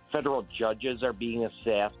that federal judges are being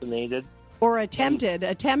assassinated. Or attempted.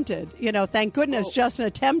 Thank goodness, just an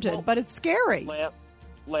attempted, but it's scary.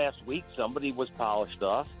 Last week, somebody was polished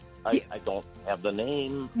off. I don't have the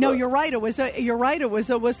name. No, you're right. It was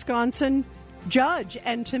a Wisconsin judge,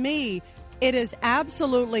 and to me, it is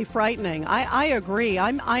absolutely frightening. I agree.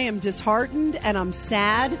 I am disheartened, and I'm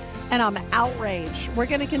sad, and I'm outraged. We're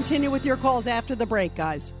going to continue with your calls after the break,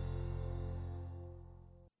 guys.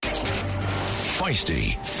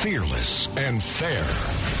 Feisty, fearless, and fair.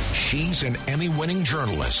 She's an Emmy-winning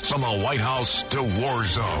journalist from the White House to war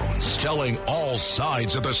zones, telling all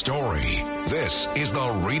sides of the story. This is the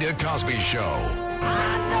Rita Cosby Show.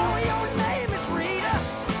 I know your name is Rita,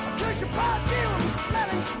 'cause your perfume is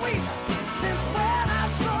smelling sweet. Since when I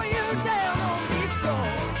saw you down on the floor.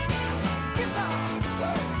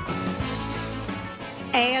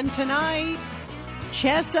 And tonight,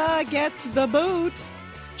 Chesa gets the boot.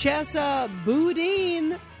 Chesa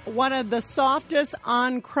Boudin, one of the softest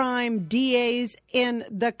on-crime DAs in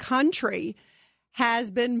the country, has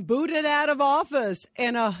been booted out of office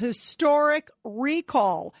in a historic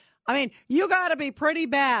recall. I mean, you got to be pretty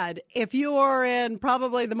bad if you are in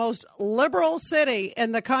probably the most liberal city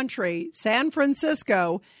in the country, San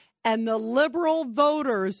Francisco, and the liberal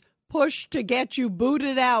voters push to get you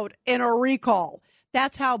booted out in a recall.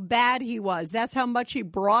 That's how bad he was. That's how much he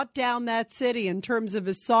brought down that city in terms of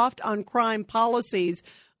his soft on crime policies,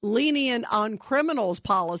 lenient on criminals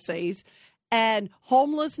policies, and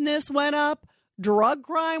homelessness went up, drug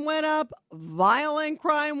crime went up, violent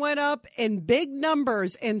crime went up in big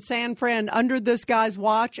numbers in San Fran under this guy's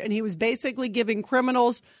watch, and he was basically giving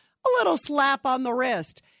criminals a little slap on the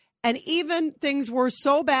wrist. And even things were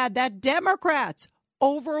so bad that Democrats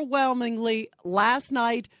overwhelmingly last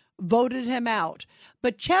night voted him out.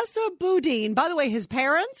 But Chesa Boudin, by the way, his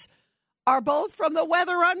parents are both from the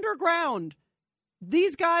Weather Underground.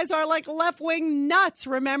 These guys are like left-wing nuts,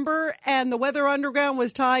 remember? And the Weather Underground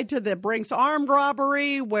was tied to the Brinks armed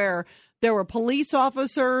robbery where there were police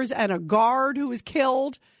officers and a guard who was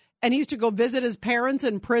killed. And he used to go visit his parents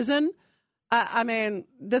in prison. I mean,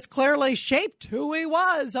 this clearly shaped who he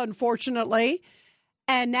was, unfortunately.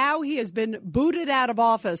 And now he has been booted out of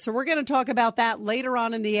office. So we're going to talk about that later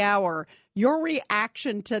on in the hour. Your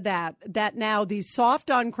reaction to that now these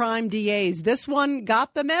soft on crime DAs, this one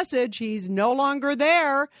got the message. He's no longer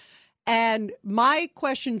there. And my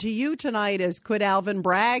question to you tonight is, could Alvin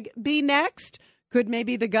Bragg be next? Could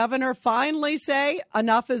maybe the governor finally say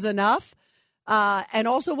enough is enough? And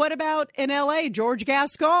also, what about in L.A., George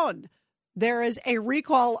Gascon? There is a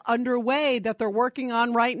recall underway that they're working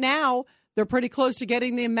on right now. They're pretty close to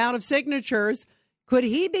getting the amount of signatures. Could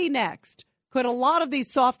he be next? Could a lot of these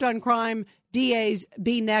soft on crime DAs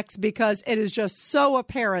be next? Because it is just so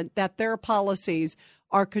apparent that their policies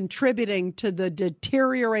are contributing to the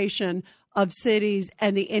deterioration of cities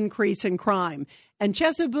and the increase in crime. And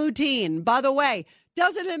Chesa Boudin, by the way,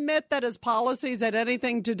 doesn't admit that his policies had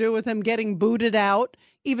anything to do with him getting booted out,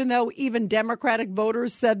 even though even Democratic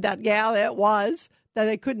voters said that, yeah, it was, that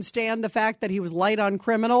they couldn't stand the fact that he was light on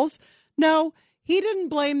criminals. No, he didn't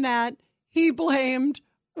blame that. He blamed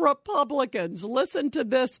Republicans. Listen to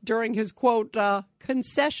this during his, quote,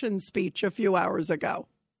 concession speech a few hours ago.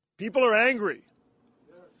 People are angry.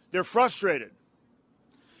 They're frustrated.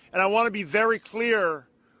 And I want to be very clear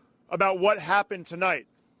about what happened tonight.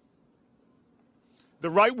 The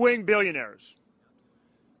right-wing billionaires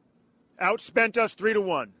outspent us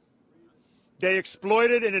 3-1. They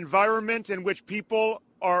exploited an environment in which people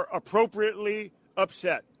are appropriately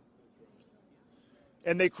upset.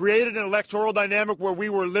 And they created an electoral dynamic where we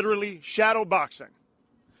were literally shadow boxing.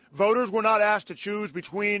 Voters were not asked to choose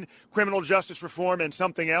between criminal justice reform and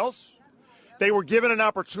something else. They were given an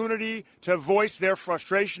opportunity to voice their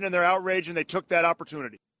frustration and their outrage, and they took that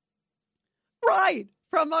opportunity. Right,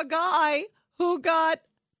 from a guy who got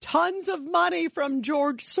tons of money from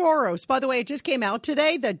George Soros. By the way, it just came out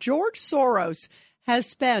today that George Soros has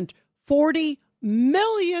spent $40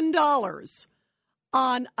 million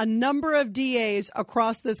on a number of DAs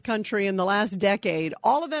across this country in the last decade.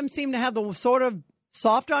 All of them seem to have the sort of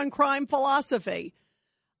soft on crime philosophy.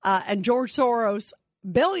 And George Soros,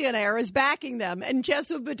 billionaire, is backing them. And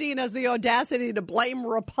Chesa Boudin has the audacity to blame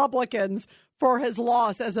Republicans for his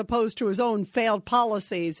loss as opposed to his own failed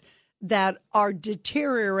policies that are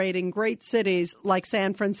deteriorating great cities like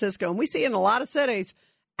San Francisco. And we see in a lot of cities,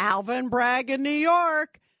 Alvin Bragg in New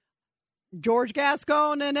York, George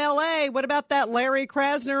Gascon in L.A. What about that Larry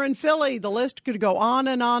Krasner in Philly? The list could go on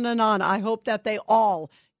and on and on. I hope that they all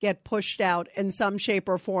get pushed out in some shape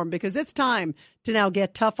or form, because it's time to now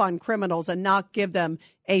get tough on criminals and not give them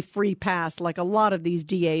a free pass like a lot of these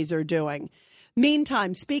DAs are doing.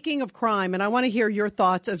 Meantime, speaking of crime, and I want to hear your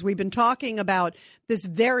thoughts as we've been talking about this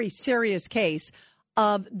very serious case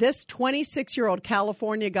of this 26-year-old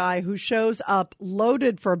California guy who shows up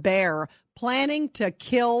loaded for bear, planning to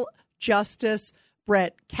kill Justice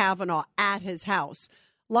Brett Kavanaugh at his house.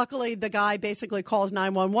 Luckily, the guy basically calls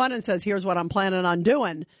 911 and says, here's what I'm planning on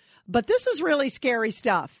doing. But this is really scary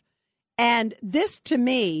stuff. And this, to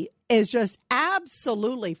me, is just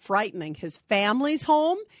absolutely frightening. His family's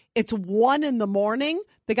home. It's 1 a.m.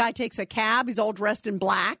 The guy takes a cab. He's all dressed in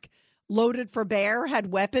black, loaded for bear,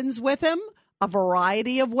 had weapons with him, a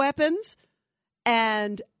variety of weapons.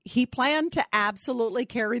 And he planned to absolutely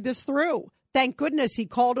carry this through. Thank goodness he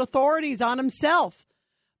called authorities on himself.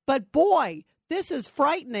 But boy, this is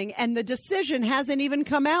frightening, and the decision hasn't even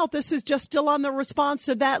come out. This is just still on the response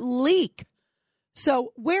to that leak.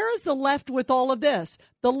 So where is the left with all of this?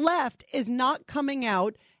 The left is not coming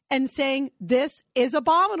out and saying this is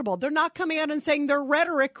abominable. They're not coming out and saying their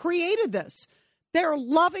rhetoric created this. They're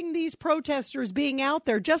loving these protesters being out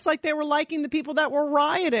there, just like they were liking the people that were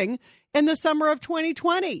rioting in the summer of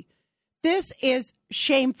 2020. This is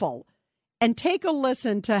shameful. And take a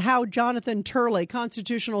listen to how Jonathan Turley,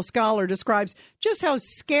 constitutional scholar, describes just how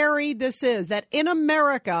scary this is, that in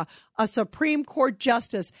America, a Supreme Court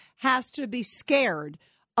justice has to be scared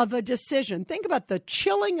of a decision. Think about the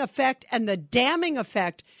chilling effect and the damning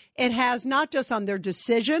effect it has, not just on their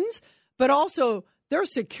decisions, but also their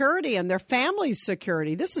security and their family's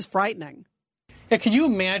security. This is frightening. Yeah, can you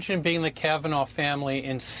imagine being the Kavanaugh family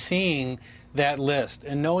and seeing that list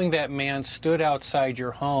and knowing that man stood outside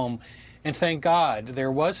your home? And thank God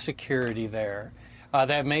there was security there.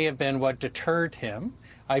 That may have been what deterred him.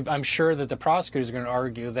 I'm sure that the prosecutors are going to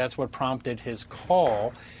argue that's what prompted his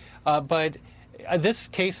call. But this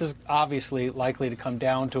case is obviously likely to come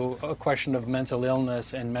down to a question of mental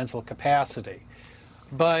illness and mental capacity.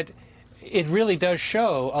 But it really does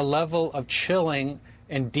show a level of chilling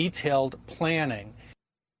and detailed planning.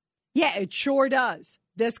 Yeah, it sure does.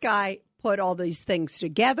 This guy put all these things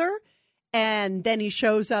together, and then he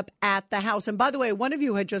shows up at the house. And by the way, one of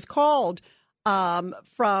you had just called from,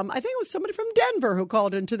 I think it was somebody from Denver who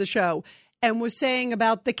called into the show and was saying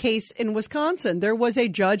about the case in Wisconsin. There was a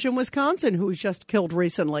judge in Wisconsin who was just killed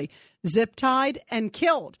recently, zip-tied and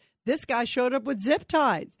killed. This guy showed up with zip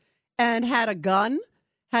ties and had a gun,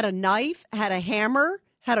 had a knife, had a hammer,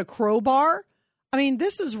 had a crowbar. I mean,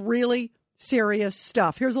 this is really serious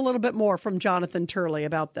stuff. Here's a little bit more from Jonathan Turley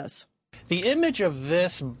about this. The image of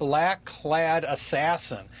this black-clad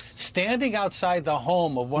assassin standing outside the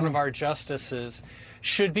home of one of our justices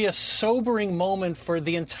should be a sobering moment for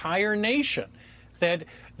the entire nation, that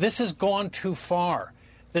this has gone too far,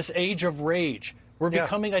 this age of rage. We're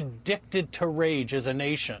becoming addicted to rage as a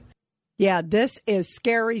nation. Yeah, this is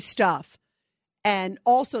scary stuff. And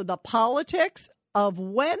also the politics of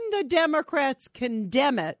when the Democrats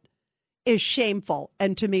condemn it is shameful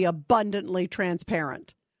and, to me, abundantly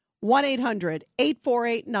transparent.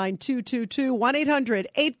 1-800-848-9222,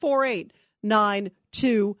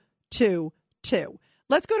 1-800-848-9222.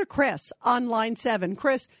 Let's go to Chris on line 7.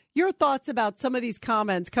 Chris, your thoughts about some of these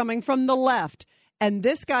comments coming from the left and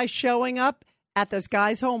this guy showing up at this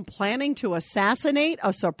guy's home planning to assassinate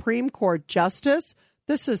a Supreme Court justice.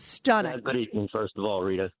 This is stunning. Good evening, first of all,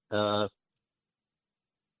 Rita. About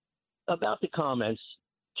the comments,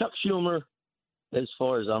 Chuck Schumer, as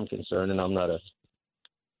far as I'm concerned, and I'm not a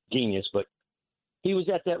genius, but he was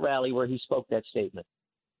at that rally where he spoke that statement.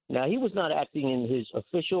 Now, he was not acting in his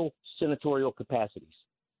official senatorial capacities.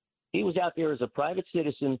 He was out there as a private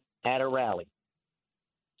citizen at a rally.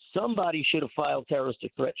 Somebody should have filed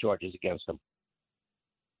terroristic threat charges against him.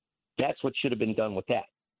 That's what should have been done with that.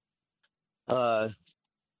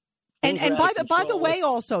 And by the way,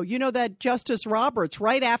 also, you know that Justice Roberts,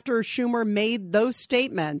 right after Schumer made those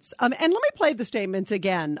statements, and let me play the statements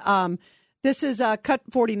again. This is cut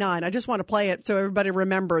 49. I just want to play it so everybody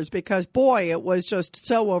remembers because, boy, it was just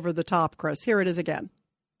so over the top, Chris. Here it is again.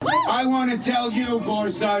 I want to tell you,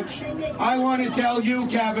 Gorsuch, I want to tell you,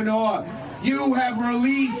 Kavanaugh, you have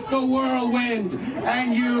released the whirlwind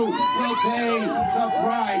and you will pay the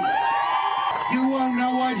price. You won't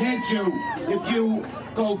know what hit you if you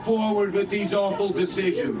go forward with these awful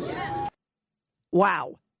decisions.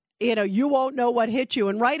 Wow. You know, you won't know what hit you.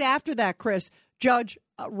 And right after that, Chris, Judge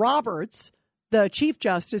Roberts, the Chief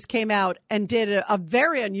Justice, came out and did a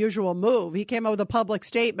very unusual move. He came out with a public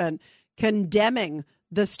statement condemning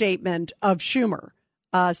the statement of Schumer,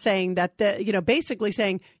 saying that, basically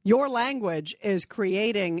saying your language is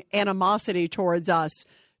creating animosity towards us,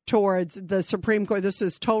 towards the Supreme Court. This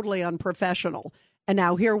is totally unprofessional. And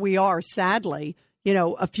now here we are, sadly,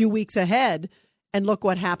 a few weeks ahead. And look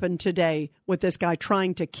what happened today with this guy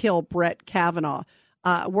trying to kill Brett Kavanaugh.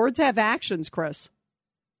 Words have actions, Chris.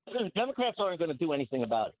 The Democrats aren't going to do anything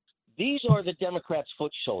about it. These are the Democrats'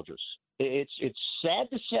 foot soldiers. It's sad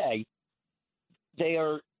to say they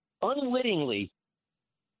are unwittingly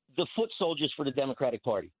the foot soldiers for the Democratic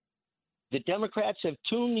Party. The Democrats have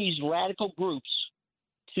tuned these radical groups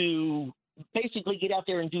to basically get out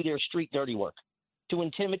there and do their street dirty work, to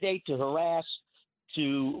intimidate, to harass,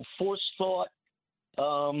 to force thought.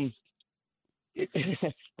 I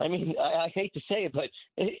hate to say it, but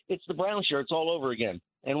it's the brown shirts all over again.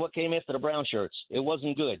 And what came after the brown shirts? It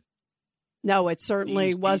wasn't good. No, it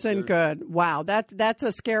certainly wasn't good. Wow, that's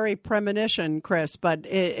a scary premonition, Chris. But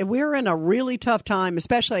we're in a really tough time,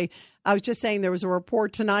 especially, I was just saying there was a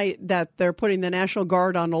report tonight that they're putting the National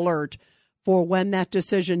Guard on alert for when that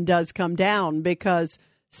decision does come down, because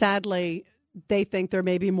sadly, they think there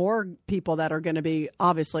may be more people that are going to be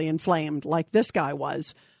obviously inflamed like this guy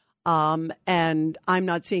was. And I'm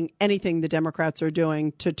not seeing anything the Democrats are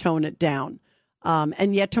doing to tone it down.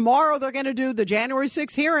 And yet tomorrow they're going to do the January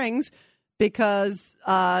 6th hearings because,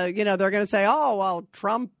 they're going to say, oh, well,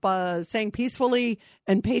 Trump saying peacefully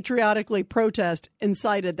and patriotically protest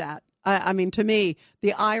incited that. I mean, to me,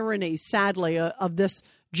 the irony, sadly, of this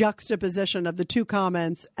juxtaposition of the two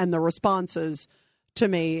comments and the responses to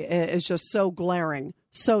me is just so glaring,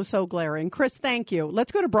 so glaring. Chris, thank you.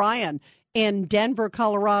 Let's go to Brian in Denver,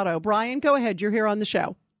 Colorado. Brian, go ahead. You're here on the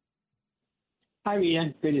show. Hi,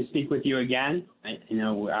 Rita. Good to speak with you again.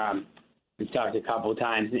 We've talked a couple of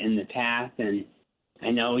times in the past, and I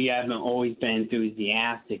know you haven't always been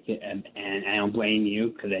enthusiastic, and I don't blame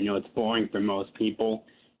you because I know it's boring for most people.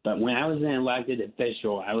 But when I was an elected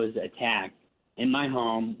official, I was attacked in my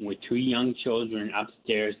home with 2 young children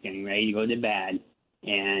upstairs getting ready to go to bed,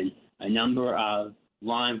 and a number of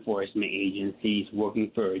law enforcement agencies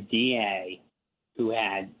working for a DA who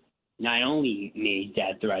had not only made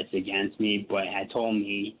death threats against me, but had told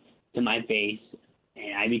me to my face,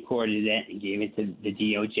 and I recorded it and gave it to the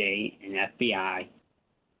DOJ and FBI,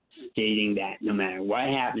 stating that no matter what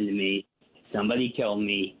happened to me, if somebody killed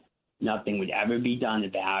me, nothing would ever be done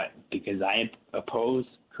about it because I oppose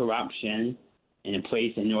corruption in a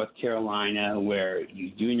place in North Carolina where you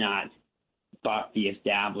do not buck the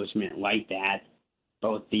establishment like that,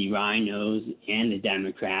 both the rhinos and the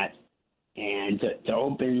Democrats. And to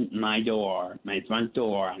open my front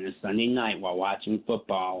door on a Sunday night while watching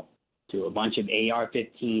football to a bunch of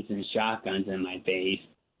AR-15s and shotguns in my face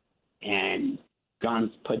and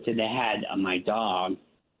guns put to the head of my dog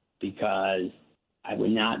because I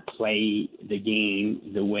would not play the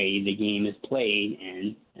game the way the game is played,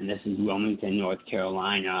 and this is Wilmington, North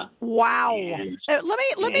Carolina. Wow. And,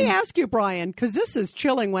 let me ask you, Brian, because this is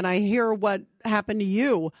chilling when I hear what happened to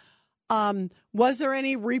you. Was there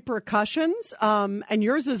any repercussions? And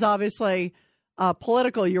yours is obviously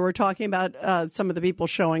political. You were talking about some of the people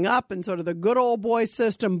showing up and sort of the good old boy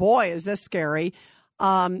system. Boy, is this scary.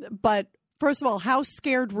 But first of all, how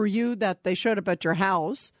scared were you that they showed up at your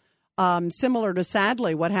house? Similar to,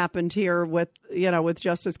 sadly, what happened here with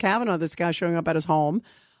Justice Kavanaugh, this guy showing up at his home.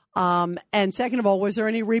 And second of all, was there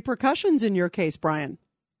any repercussions in your case, Brian?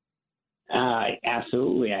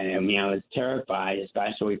 Absolutely. I mean, I was terrified,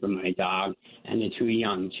 especially for my dog and the 2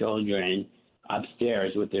 young children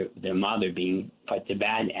upstairs with their mother being put to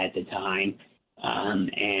bed at the time.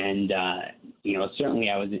 Certainly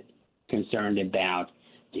I was concerned about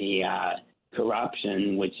the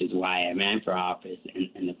corruption, which is why I ran for office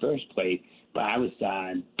in the first place. But I was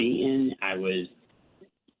beaten. I was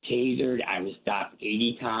tasered. I was stopped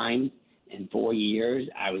 80 times. In 4 years,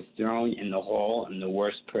 I was thrown in the hole in the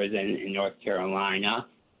worst prison in North Carolina.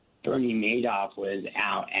 Bernie Madoff was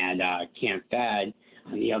out at Camp Fed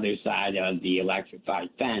on the other side of the electrified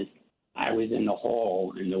fence. I was in the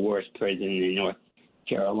hole in the worst prison in North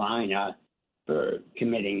Carolina for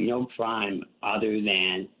committing no crime other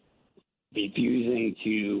than refusing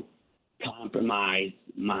to compromise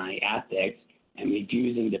my ethics and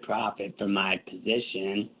refusing to profit from my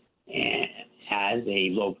position as a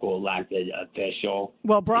local elected official.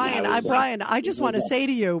 Well, Brian, I just want to say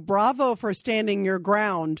to you, bravo for standing your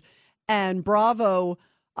ground, and bravo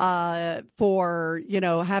for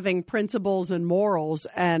having principles and morals.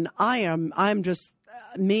 And I'm just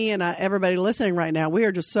me and everybody listening right now. We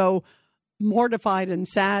are just so mortified and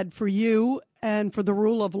sad for you and for the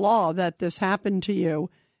rule of law that this happened to you.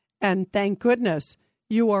 And thank goodness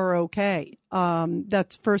you are okay.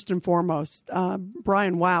 That's first and foremost.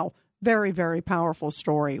 Brian, wow. Very, very powerful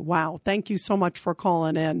story. Wow. Thank you so much for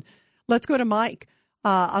calling in. Let's go to Mike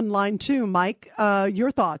on line 2. Mike, your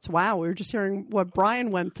thoughts. Wow. We were just hearing what Brian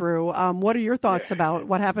went through. What are your thoughts about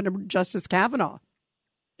what happened to Justice Kavanaugh?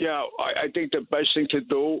 Yeah, I think the best thing to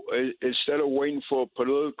do is instead of waiting for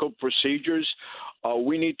political procedures,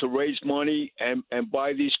 we need to raise money and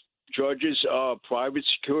buy these judges private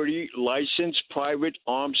security, licensed private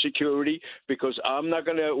armed security, because I'm not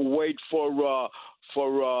going to wait for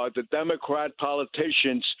the Democrat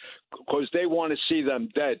politicians, because they want to see them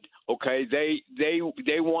dead. Okay, they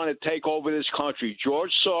want to take over this country.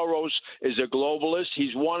 George Soros is a globalist.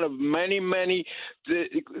 He's one of many. The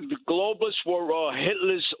globalists were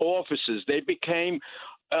Hitler's officers. They became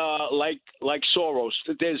like Soros.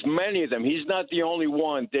 There's many of them. He's not the only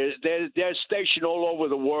one. They're stationed all over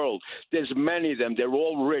the world. There's many of them. They're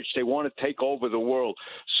all rich. They want to take over the world.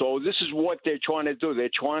 So this is what they're trying to do. They're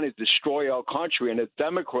trying to destroy our country. And the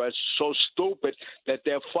Democrats are so stupid that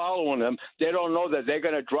they're following them. They don't know that they're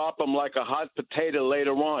going to drop them like a hot potato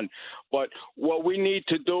later on. But what we need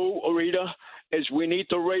to do, Rita, is we need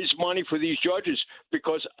to raise money for these judges,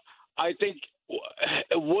 because I think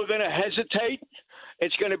we're going to hesitate.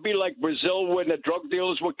 It's going to be like Brazil when the drug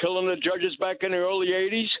dealers were killing the judges back in the early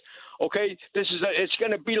 80s. Okay, it's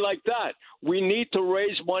going to be like that. We need to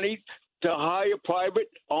raise money to hire private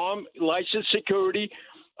armed licensed security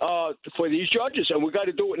for these judges, and we got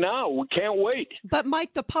to do it now. We can't wait. But,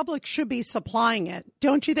 Mike, the public should be supplying it,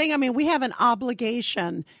 don't you think? I mean, we have an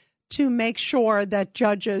obligation to make sure that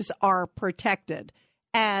judges are protected,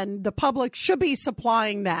 and the public should be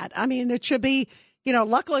supplying that. I mean, it should be,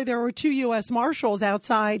 luckily there were 2 U.S. Marshals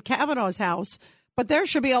outside Kavanaugh's house, but there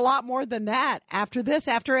should be a lot more than that after this,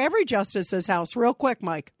 after every justice's house. Real quick,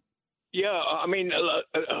 Mike. Yeah, I mean,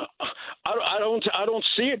 I don't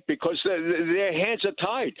see it because their hands are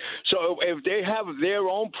tied. So if they have their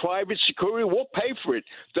own private security, we'll pay for it.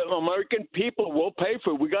 The American people will pay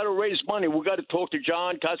for it. We got to raise money. We got to talk to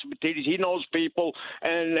John Catsimatidis. He knows people,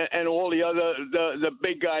 and all the other the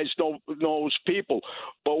big guys knows people.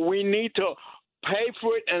 But we need to pay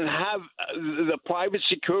for it and have the private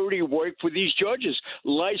security work for these judges,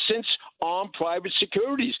 licensed armed private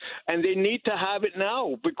securities, and they need to have it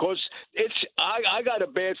now because it's. I got a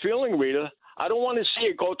bad feeling, Rita. I don't want to see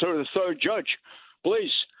it go to the third judge. Please.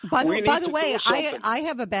 By the way, I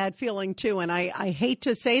have a bad feeling too, and I hate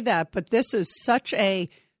to say that, but this is such a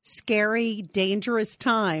scary, dangerous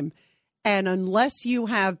time, and unless you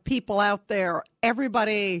have people out there,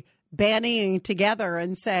 everybody banding together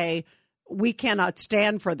and say, we cannot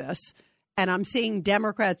stand for this. And I'm seeing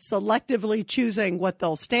Democrats selectively choosing what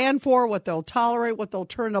they'll stand for, what they'll tolerate, what they'll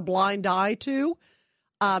turn a blind eye to.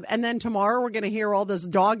 And then tomorrow we're going to hear all this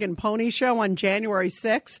dog and pony show on January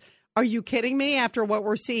 6th. Are you kidding me after what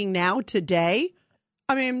we're seeing now today?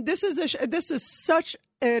 I mean, it is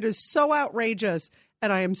so outrageous.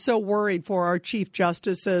 And I am so worried for our chief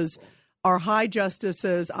justices, our high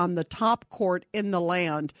justices on the top court in the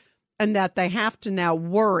land, and that they have to now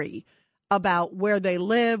worry about where they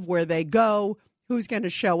live, where they go, who's going to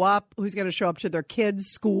show up to their kids'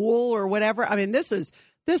 school or whatever. I mean, this is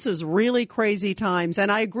really crazy times. And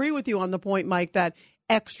I agree with you on the point, Mike, that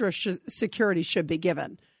extra security should be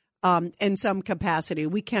given in some capacity.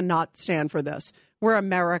 We cannot stand for this. We're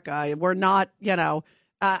America. We're not,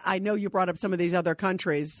 I know you brought up some of these other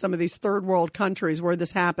countries, some of these third world countries where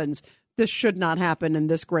this happens. This should not happen in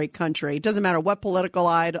this great country. It doesn't matter what political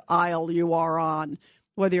aisle you are on.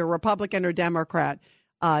 Whether you're Republican or Democrat,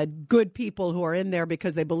 good people who are in there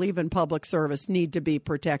because they believe in public service need to be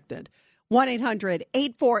protected.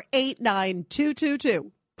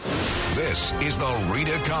 1-800-848-9222. This is the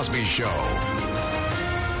Rita Cosby Show.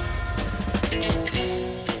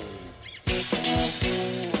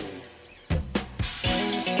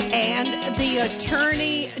 And the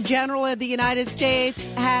Attorney General of the United States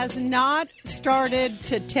has not started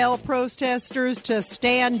to tell protesters to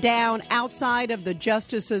stand down outside of the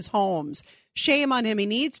justices' homes. Shame on him. He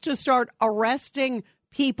needs to start arresting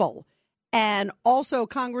people. And also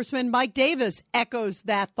Congressman Mike Davis echoes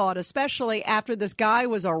that thought, especially after this guy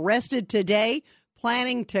was arrested today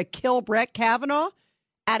planning to kill Brett Kavanaugh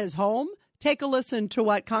at his home. Take a listen to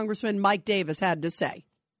what Congressman Mike Davis had to say.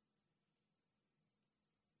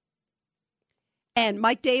 And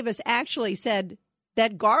Mike Davis actually said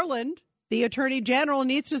that Garland, the Attorney General,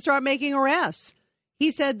 needs to start making arrests.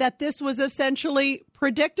 He said that this was essentially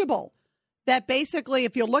predictable, that basically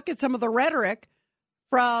if you look at some of the rhetoric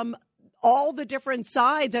from all the different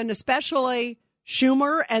sides, and especially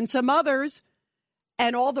Schumer and some others,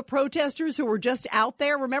 and all the protesters who were just out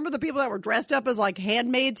there, remember the people that were dressed up as like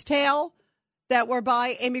Handmaid's Tale that were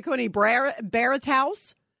by Amy Coney Barrett's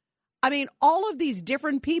house? I mean, all of these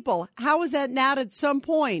different people, how is that not at some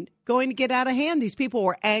point going to get out of hand? These people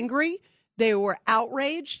were angry. They were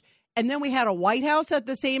outraged. And then we had a White House at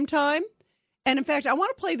the same time. And in fact, I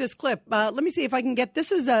want to play this clip. Let me see if I can get,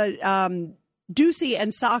 this is a Ducey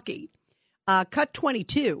and Psaki, cut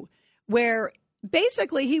 22, where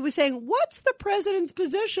basically he was saying, what's the president's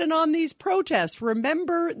position on these protests?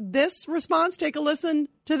 Remember this response? Take a listen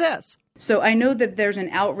to this. So I know that there's an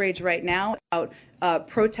outrage right now about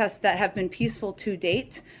protests that have been peaceful to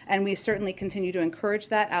date, and we certainly continue to encourage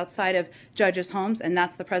that outside of judges' homes, and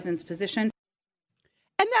that's the president's position.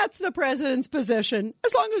 And that's the president's position,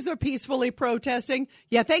 as long as they're peacefully protesting.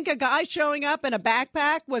 You think a guy showing up in a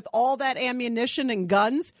backpack with all that ammunition and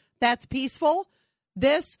guns, that's peaceful?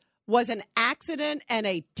 This was an accident and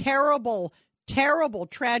a terrible, terrible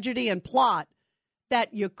tragedy and plot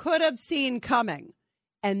that you could have seen coming,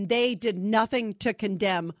 and they did nothing to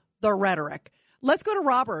condemn the rhetoric. Let's go to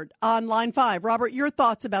Robert on line 5. Robert, your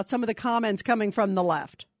thoughts about some of the comments coming from the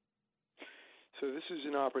left. So this is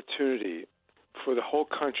an opportunity for the whole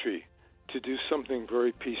country to do something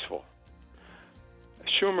very peaceful.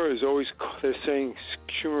 Schumer is always, they're saying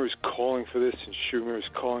Schumer is calling for this and Schumer is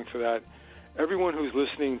calling for that. Everyone who's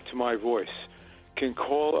listening to my voice can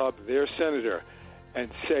call up their senator and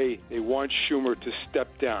say they want Schumer to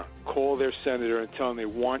step down. Call their senator and tell them they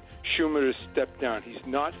want Schumer to step down. He's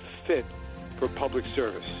not fit for public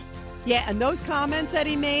service. Yeah, and those comments that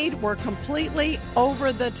he made were completely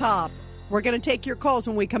over the top. We're going to take your calls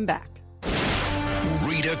when we come back.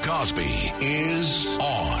 Rita Cosby is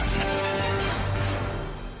on.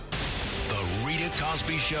 The Rita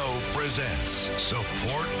Cosby Show presents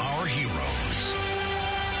Support Our Heroes.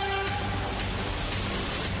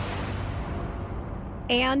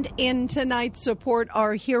 And in tonight's Support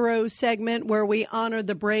Our Heroes segment, where we honor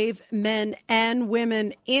the brave men and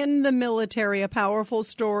women in the military, a powerful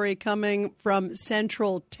story coming from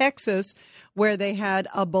Central Texas, where they had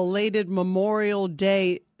a belated Memorial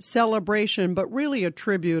Day celebration, but really a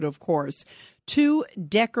tribute, of course. 2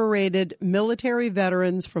 decorated military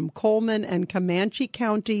veterans from Coleman and Comanche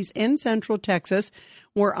counties in Central Texas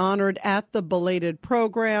were honored at the belated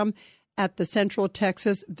program at the Central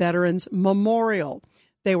Texas Veterans Memorial.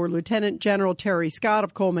 They were Lieutenant General Terry Scott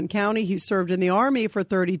of Coleman County, who served in the Army for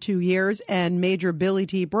 32 years, and Major Billy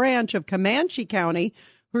T. Branch of Comanche County,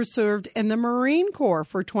 who served in the Marine Corps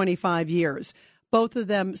for 25 years. Both of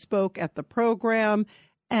them spoke at the program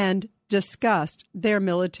and discussed their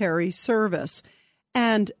military service.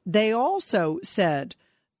 And they also said,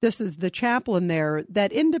 this is the chaplain there,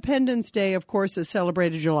 that Independence Day, of course, is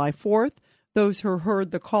celebrated July 4th. Those who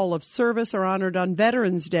heard the call of service are honored on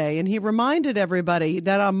Veterans Day. And he reminded everybody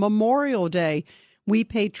that on Memorial Day, we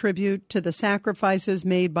pay tribute to the sacrifices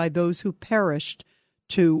made by those who perished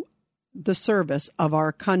to the service of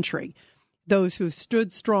our country, those who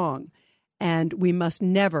stood strong. And we must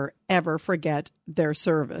never, ever forget their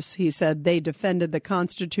service. He said they defended the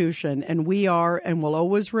Constitution, and we are and will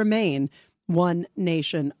always remain one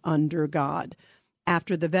nation under God.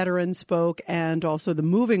 After the veterans spoke and also the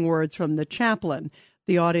moving words from the chaplain,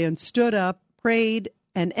 the audience stood up, prayed,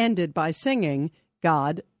 and ended by singing,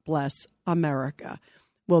 "God Bless America."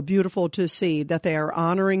 Well, beautiful to see that they are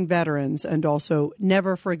honoring veterans and also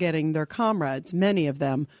never forgetting their comrades, many of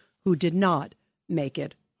them who did not make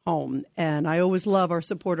it home. And I always love our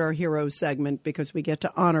Support Our Heroes segment because we get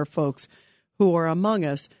to honor folks who are among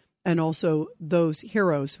us and also those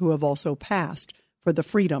heroes who have also passed for the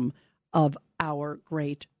freedom of our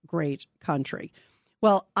great, great country.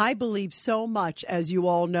 Well, I believe so much, as you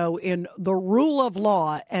all know, in the rule of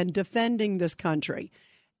law and defending this country.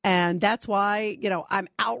 And that's why, I'm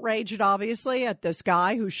outraged, obviously, at this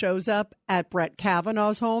guy who shows up at Brett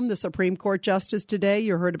Kavanaugh's home, the Supreme Court justice today.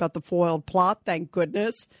 You heard about the foiled plot. Thank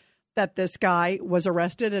goodness that this guy was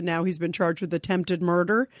arrested and now he's been charged with attempted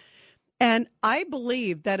murder. And I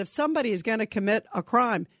believe that if somebody is going to commit a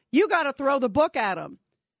crime, you got to throw the book at them.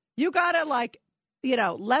 You got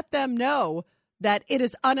to, let them know that it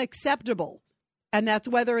is unacceptable. And that's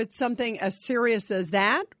whether it's something as serious as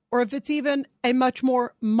that or if it's even a much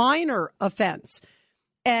more minor offense.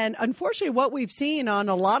 And unfortunately, what we've seen on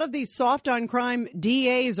a lot of these soft on crime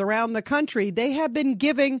DAs around the country, they have been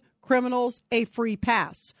giving criminals a free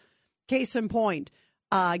pass. Case in point,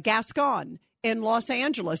 Gascon in Los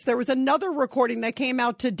Angeles. There was another recording that came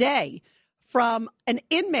out today from an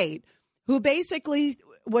inmate who basically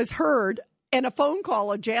was heard in a phone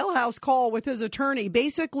call, a jailhouse call with his attorney,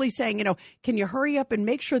 basically saying, can you hurry up and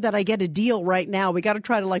make sure that I get a deal right now? We got to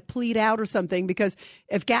try to plead out or something, because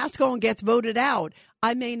if Gascon gets voted out,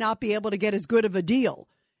 I may not be able to get as good of a deal.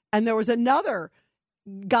 And there was another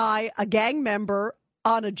guy, a gang member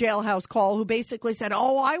on a jailhouse call, who basically said,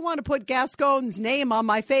 I want to put Gascon's name on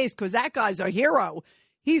my face because that guy's a hero.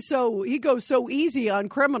 He goes so easy on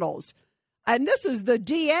criminals. And this is the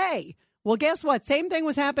DA. Well, guess what? Same thing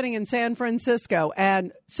was happening in San Francisco.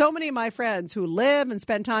 And so many of my friends who live and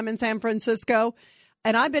spend time in San Francisco,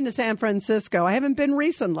 and I've been to San Francisco. I haven't been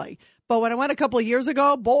recently, but when I went a couple of years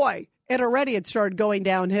ago, boy, it already had started going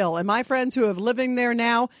downhill. And my friends who have living there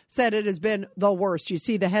now said it has been the worst. You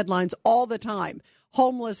see the headlines all the time.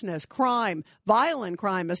 Homelessness, crime, violent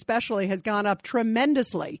crime especially, has gone up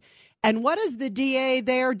tremendously. And what has the DA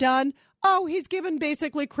there done? He's given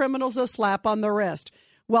basically criminals a slap on the wrist.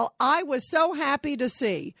 Well, I was so happy to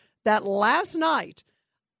see that last night,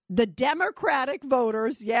 the Democratic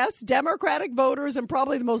voters, yes, Democratic voters in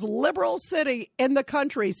probably the most liberal city in the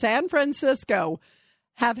country, San Francisco,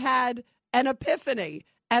 have had an epiphany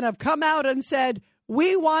and have come out and said,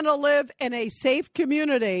 we want to live in a safe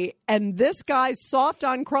community, and this guy's soft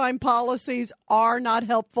on crime policies are not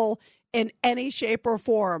helpful in any shape or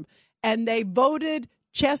form. And they voted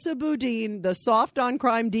Chesa Boudin, the soft on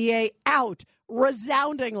crime DA, out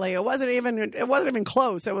resoundingly. It wasn't even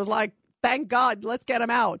close. It was like, thank God, let's get him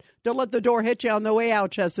out. Don't let the door hit you on the way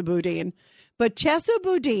out, Chesa Boudin. But Chesa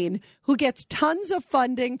Boudin, who gets tons of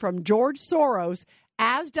funding from George Soros,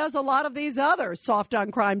 as does a lot of these other soft on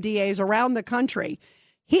crime DAs around the country,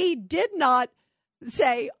 he did not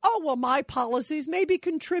say, my policies maybe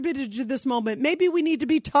contributed to this moment. Maybe we need to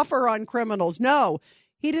be tougher on criminals. No,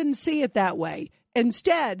 he didn't see it that way.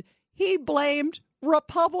 Instead, he blamed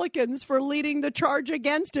Republicans for leading the charge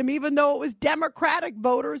against him, even though it was Democratic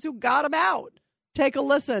voters who got him out. Take a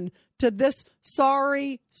listen to this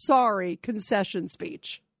sorry concession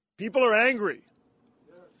speech. People are angry.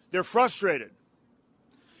 They're frustrated.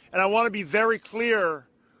 And I want to be very clear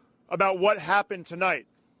about what happened tonight.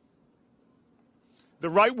 The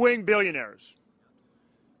right-wing billionaires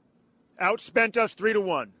outspent us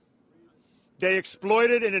 3-1. They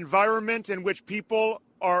exploited an environment in which people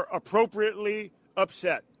are appropriately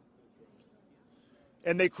upset.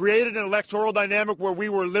 And they created an electoral dynamic where we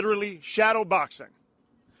were literally shadow boxing.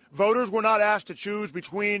 Voters were not asked to choose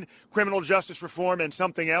between criminal justice reform and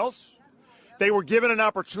something else. They were given an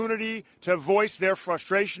opportunity to voice their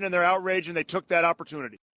frustration and their outrage, and they took that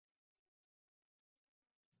opportunity.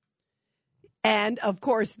 And, of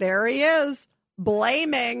course, there he is,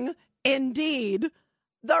 blaming, indeed,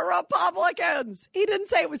 the Republicans. He didn't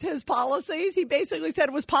say it was his policies. He basically said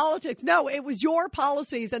it was politics. No, it was your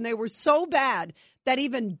policies, and they were so bad that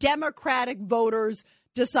even Democratic voters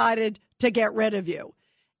decided to get rid of you.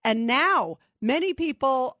 And now many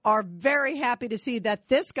people are very happy to see that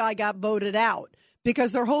this guy got voted out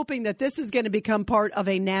because they're hoping that this is going to become part of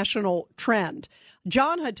a national trend.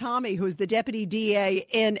 John Hatami, who's the deputy DA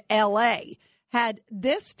in L.A., had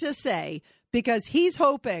this to say because he's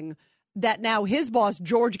hoping that now his boss,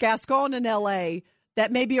 George Gascon in L.A.,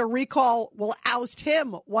 that maybe a recall will oust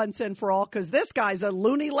him once and for all because this guy's a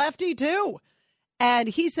loony lefty too. And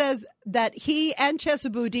he says that he and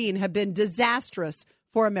Chesa Boudin have been disastrous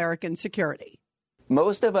for American security.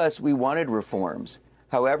 Most of us, we wanted reforms.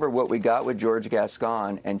 However, what we got with George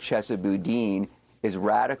Gascon and Chesa Boudin is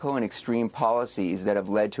radical and extreme policies that have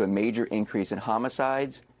led to a major increase in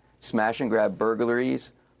homicides, smash-and-grab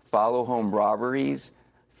burglaries, follow-home robberies,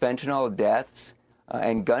 fentanyl deaths,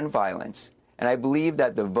 and gun violence. And I believe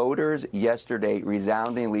that the voters yesterday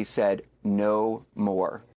resoundingly said no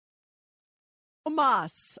more. No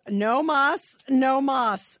mas, no mas, no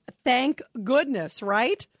mas. Thank goodness,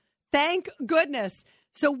 right? Thank goodness.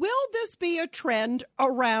 So will this be a trend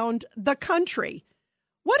around the country?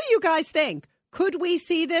 What do you guys think? Could we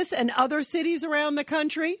see this in other cities around the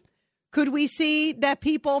country? Could we see that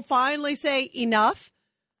people finally say enough,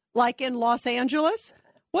 like in Los Angeles?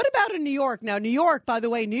 What about in New York? Now, New York, by the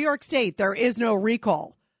way, New York State, there is no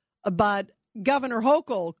recall. But Governor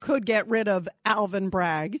Hochul could get rid of Alvin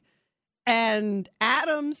Bragg. And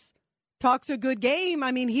Adams talks a good game.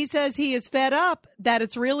 I mean, he says he is fed up that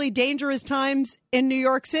it's really dangerous times in New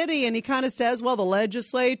York City. And he kind of says, well, the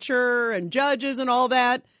legislature and judges and all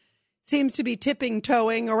that seems to be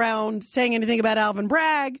tipping-toeing around saying anything about Alvin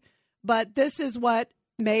Bragg. But this is what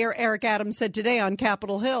Mayor Eric Adams said today on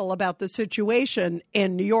Capitol Hill about the situation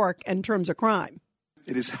in New York in terms of crime.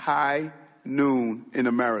 It is high noon in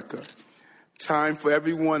America. Time for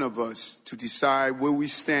every one of us to decide where we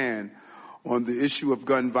stand on the issue of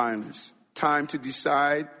gun violence. Time to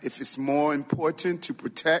decide if it's more important to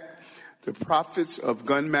protect the profits of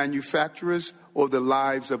gun manufacturers or the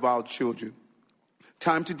lives of our children.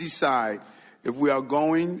 Time to decide if we are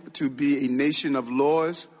going to be a nation of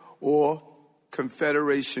laws or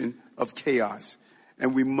confederation of chaos.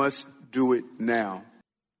 And we must do it now.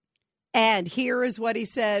 And here is what he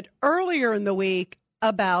said earlier in the week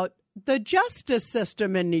about the justice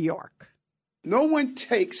system in New York. No one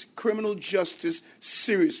takes criminal justice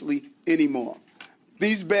seriously anymore.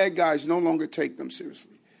 These bad guys no longer take them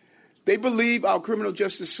seriously. They believe our criminal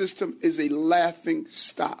justice system is a laughing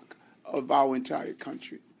stock of our entire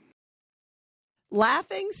country.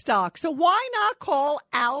 Laughing stock. So why not call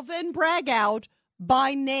Alvin Bragg out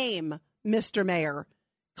by name, Mr. Mayor?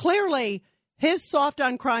 Clearly, his soft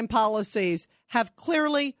on crime policies have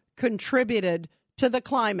clearly contributed to the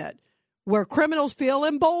climate where criminals feel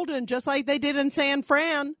emboldened, just like they did in San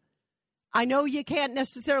Fran. I know you can't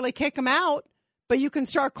necessarily kick them out, but you can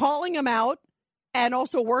start calling them out and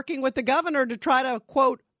also working with the governor to try to,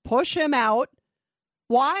 quote, push him out.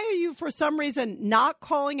 Why are you, for some reason, not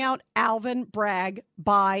calling out Alvin Bragg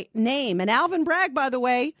by name? And Alvin Bragg, by the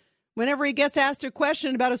way, whenever he gets asked a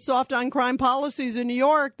question about his soft on crime policies in New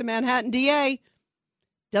York, the Manhattan DA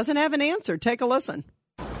doesn't have an answer. Take a listen.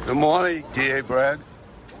 Good morning, DA Bragg.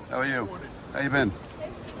 How are you? How you been?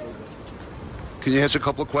 Can you answer a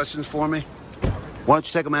couple of questions for me? Why don't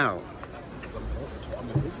you take them out?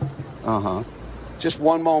 Uh-huh. Just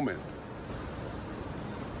one moment.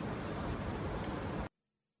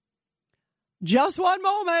 Just one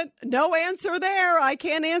moment. No answer there. I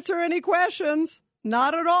can't answer any questions.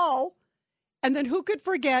 Not at all. And then who could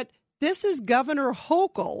forget, this is Governor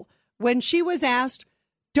Hochul when she was asked,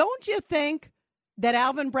 don't you think that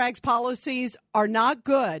Alvin Bragg's policies are not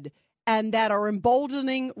good and that are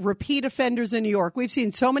emboldening repeat offenders in New York? We've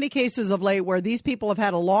seen so many cases of late where these people have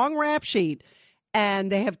had a long rap sheet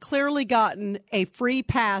and they have clearly gotten a free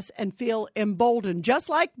pass and feel emboldened. Just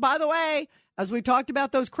like, by the way, as we talked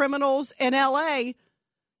about those criminals in L.A.,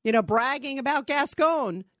 bragging about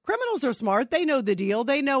Gascon. Criminals are smart. They know the deal.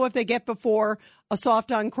 They know if they get before a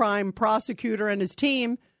soft on crime prosecutor and his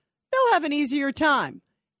team, they'll have an easier time.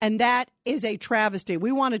 And that is a travesty.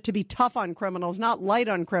 We want it to be tough on criminals, not light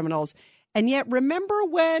on criminals. And yet, remember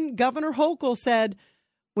when Governor Hochul said,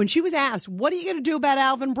 when she was asked, what are you going to do about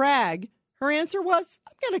Alvin Bragg? Her answer was,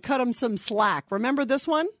 I'm going to cut him some slack. Remember this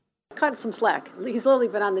one? Cut some slack. He's only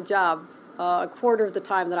been on the job a quarter of the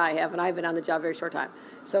time that I have, and I've been on the job a very short time.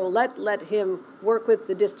 So let him work with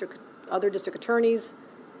the other district attorneys.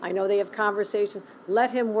 I know they have conversations. Let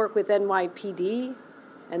him work with NYPD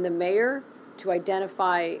and the mayor to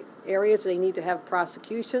identify areas they need to have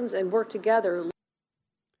prosecutions and work together.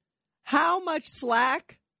 How much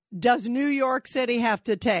slack does New York City have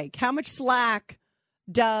to take? How much slack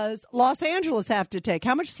does Los Angeles have to take?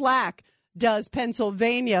 How much slack does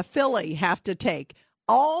Pennsylvania, Philly have to take?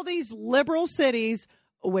 All these liberal cities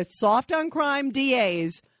with soft on crime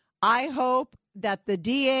DAs, I hope that the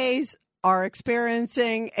DAs are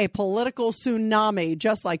experiencing a political tsunami,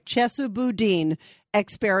 just like Chesa Boudin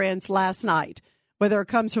experienced last night. Whether it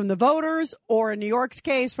comes from the voters or in New York's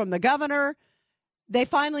case from the governor, they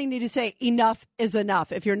finally need to say enough is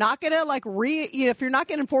enough. If you're not going to if you're not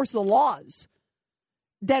going to enforce the laws,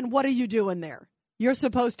 then what are you doing there? You're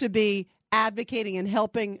supposed to be advocating and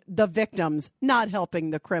helping the victims, not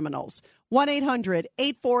helping the criminals.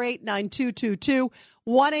 1-800-848-9222.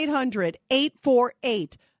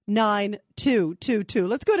 1-800-848-9222.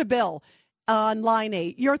 Let's go to Bill on line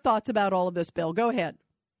 8. Your thoughts about all of this, Bill. Go ahead.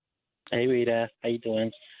 Hey, Rita. How you doing?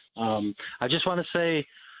 I just want to say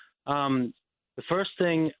the first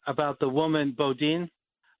thing about the woman, Boudin,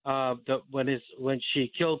 when she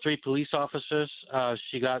killed 3 police officers,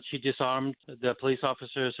 she disarmed the police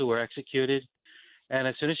officers who were executed, and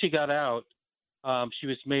as soon as she got out, she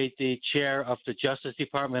was made the chair of the Justice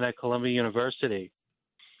Department at Columbia University.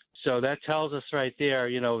 So that tells us right there,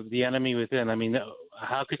 the enemy within. I mean,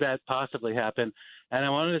 how could that possibly happen? And I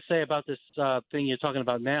wanted to say about this thing you're talking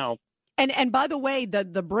about now. And by the way,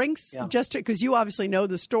 the Brinks, just because you obviously know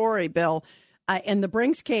the story, Bill, in the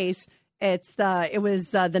Brinks case, it was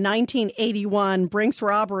the 1981 Brinks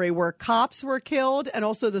robbery where cops were killed and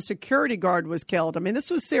also the security guard was killed. I mean,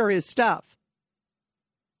 this was serious stuff.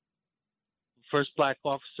 First black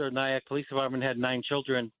officer in Nyack Police Department had 9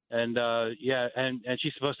 children, and and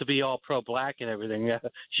she's supposed to be all pro-black and everything. Yeah,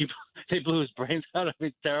 they blew his brains out. I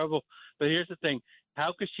mean, terrible. But here's the thing: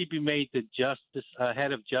 how could she be made the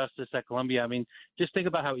head of justice at Columbia? I mean, just think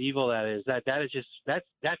about how evil that is. That is just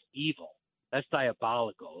that's evil. That's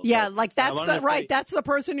diabolical. Yeah, like that's that's the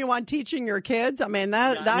person you want teaching your kids. I mean,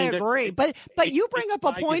 I agree. But you bring up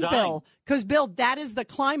a point, design. Bill, because Bill, that is the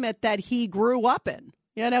climate that he grew up in.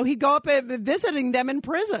 He'd go up and visiting them in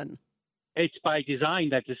prison. It's by design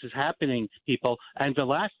that this is happening, people. And the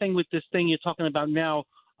last thing with this thing you're talking about now,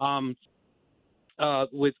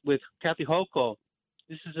 with Kathy Hochul,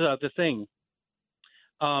 this is the thing.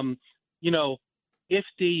 If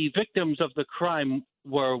the victims of the crime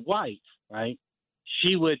were white, right,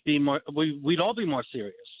 she would be more. We'd all be more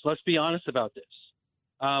serious. Let's be honest about this.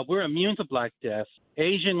 We're immune to Black Death.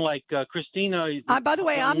 Asian, like Christina. By the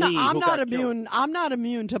way, I'm not immune. I'm not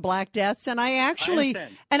immune to Black Deaths, and I actually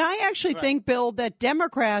think, Bill, that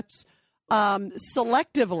Democrats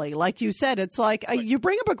selectively, like you said, it's like you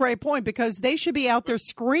bring up a great point because they should be out there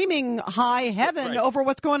screaming high heaven over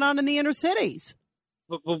what's going on in the inner cities.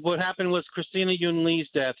 But what happened was Christina Yoon Lee's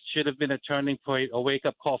death should have been a turning point, a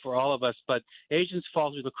wake-up call for all of us. But Asians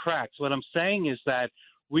fall through the cracks. What I'm saying is that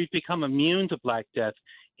we've become immune to Black Death.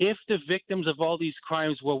 If the victims of all these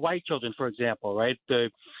crimes were white children, for example, right, the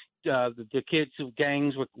kids of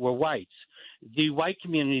gangs were whites, the white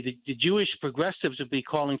community, the Jewish progressives would be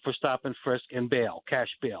calling for stop and frisk and bail, cash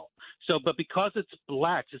bail. So, but because it's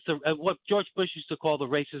blacks, it's what George Bush used to call the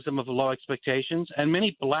racism of low expectations, and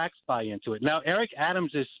many blacks buy into it. Now, Eric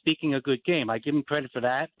Adams is speaking a good game. I give him credit for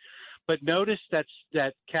that. But notice that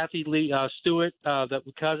Kathy Lee Stewart, the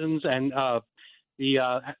cousins, and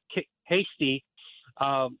Hasty,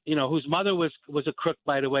 whose mother was a crook,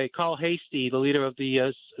 by the way. Carl Hasty, the leader of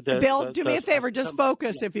the Bill, do me a favor, just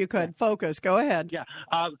focus if you could. Yeah. Focus. Go ahead. Yeah,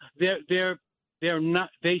 they're not.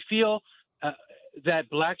 They feel that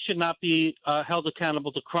blacks should not be held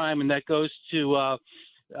accountable to crime, and that goes to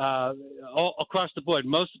all across the board.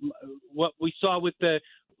 What we saw with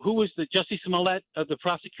who was the Jussie Smollett, the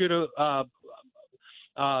prosecutor,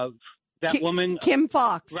 woman, Kim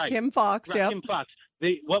Foxx. Right. Kim Foxx. Right, yeah. Kim Foxx.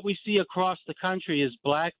 What we see across the country is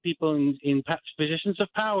black people in positions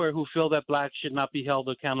of power who feel that blacks should not be held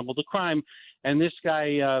accountable to crime. And this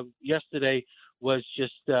guy yesterday was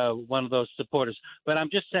just one of those supporters. But I'm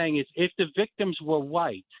just saying, if the victims were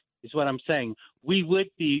white, is what I'm saying. We would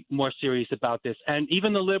be more serious about this. And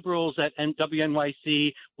even the liberals at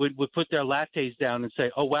WNYC would put their lattes down and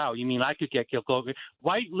say, oh, wow, you mean I could get killed?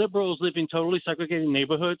 White liberals live in totally segregated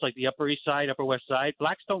neighborhoods like the Upper East Side, Upper West Side.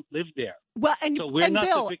 Blacks don't live there. Well, and, so we're and not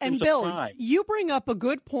Bill, the victims and Bill, of crime. you bring up a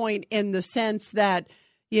good point in the sense that,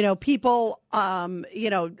 you know, people,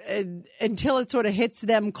 until it sort of hits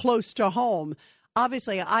them close to home.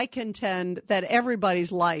 Obviously, I contend that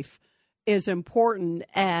everybody's life is important.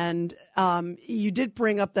 And you did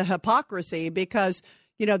bring up the hypocrisy because,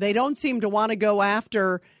 you know, they don't seem to want to go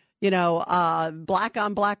after, black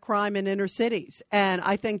on black crime in inner cities. And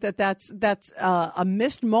I think that that's a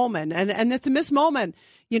missed moment. And it's a missed moment.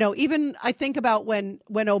 You know, even I think about when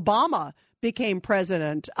Obama became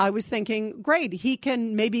president, I was thinking, great, he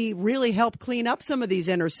can maybe really help clean up some of these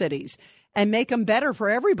inner cities and make them better for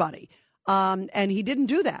everybody. And he didn't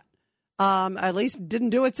do that. At least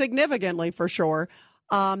didn't do it significantly, for sure.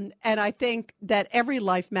 And I think that every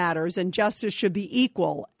life matters and justice should be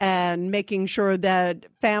equal, and making sure that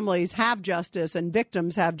families have justice and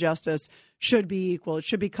victims have justice should be equal. It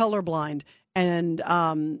should be colorblind. And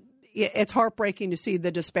it's heartbreaking to see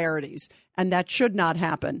the disparities, and that should not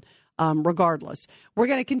happen. Regardless. We're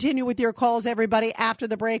going to continue with your calls, everybody, after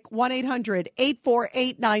the break.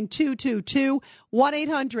 1-800-848-9222.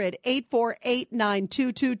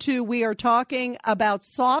 1-800-848-9222. We are talking about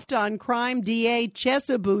soft on crime. DA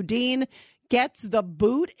Chesa Boudin gets the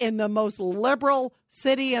boot in the most liberal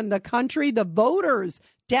city in the country. The voters,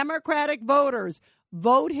 Democratic voters,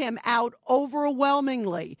 vote him out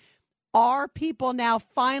overwhelmingly. Are people now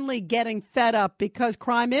finally getting fed up because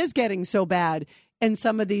crime is getting so bad in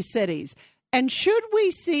some of these cities? And should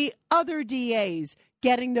we see other DAs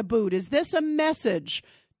getting the boot? Is this a message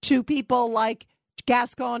to people like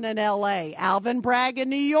Gascon in L.A., Alvin Bragg in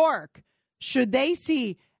New York? Should they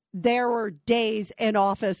see their days in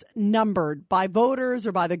office numbered by voters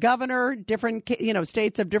or by the governor? Different,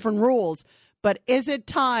 states have different rules. But is it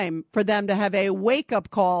time for them to have a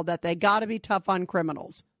wake-up call that they got to be tough on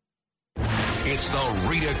criminals? It's the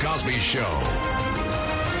Rita Cosby Show.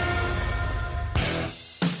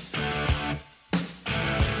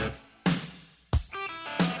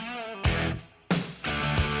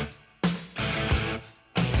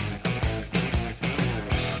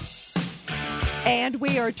 And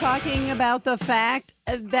we are talking about the fact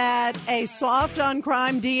that a soft on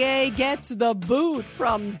crime DA gets the boot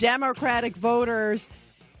from Democratic voters.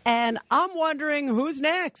 And I'm wondering who's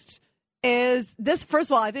next. Is this,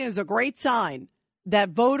 first of all, I think is a great sign that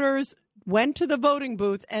voters went to the voting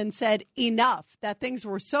booth and said enough, that things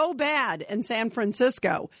were so bad in San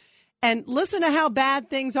Francisco. And listen to how bad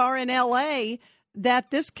things are in L.A.,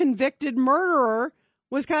 that this convicted murderer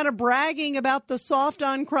was kind of bragging about the soft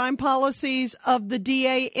on crime policies of the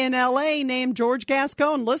DA in L.A. named George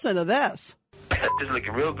Gascon. Listen to this. It's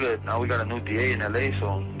looking real good. Now we got a new DA in L.A.,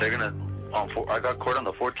 so they're going to, I got court on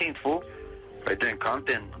the 14th, fool, right there in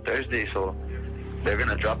Compton, Thursday, so they're going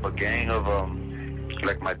to drop a gang of,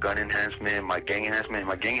 like my gun enhancement, my gang enhancement.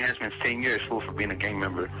 My gang enhancement's 10 years, fool, for being a gang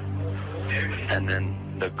member. And then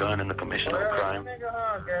the gun and the commission of crime.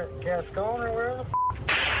 Gascon or where?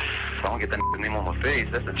 I don't get that name on my face.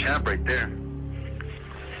 That's the champ right there.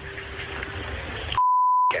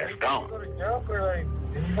 Gascon. That's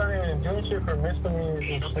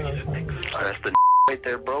the right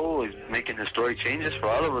there, bro. He's making historic changes for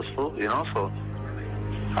all of us, fool. So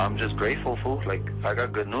I'm just grateful, fool. Like, I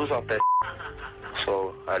got good news off that.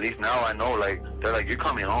 So at least now I know, like, they're like, you're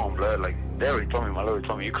coming home, blood. Like, they already told me, my lawyer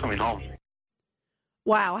told me, you're coming home.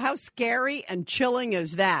 Wow, how scary and chilling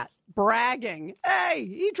is that? Bragging. Hey,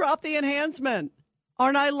 he dropped the enhancement.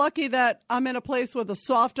 Aren't I lucky that I'm in a place with a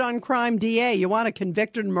soft on crime DA? You want a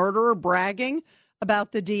convicted murderer bragging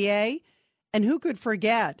about the DA? And who could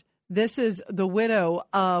forget, this is the widow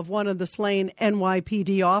of one of the slain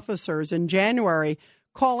NYPD officers in January,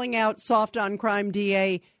 calling out soft on crime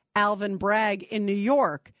DA Alvin Bragg in New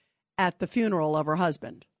York at the funeral of her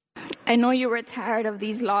husband. I know you were tired of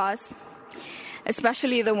these laws,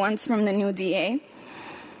 especially the ones from the new DA.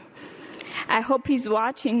 I hope he's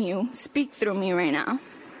watching you speak through me right now.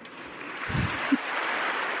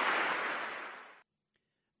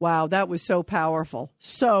 Wow, that was so powerful.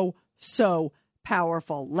 So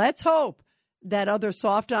powerful. Let's hope that other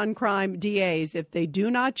soft on crime DAs, if they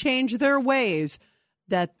do not change their ways,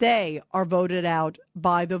 that they are voted out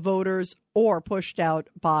by the voters or pushed out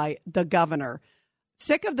by the governor.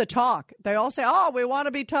 Sick of the talk. They all say, oh, we want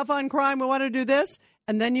to be tough on crime. We want to do this.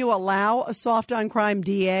 And then you allow a soft on crime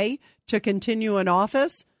DA to continue in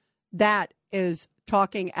office. That is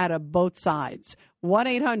talking out of both sides.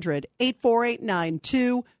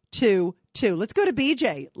 1-800-848-9222. 2. Let's go to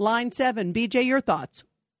BJ, line 7. BJ, your thoughts.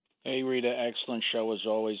 Hey, Rita, excellent show as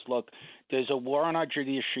always. Look, there's a war on our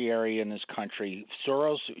judiciary in this country.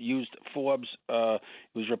 Soros used Forbes, it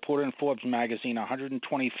was reported in Forbes magazine,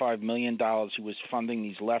 $125 million he was funding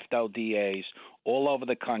these left-out DAs all over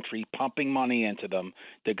the country, pumping money into them.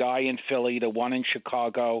 The guy in Philly, the one in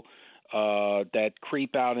Chicago, that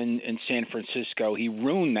creep out in San Francisco, he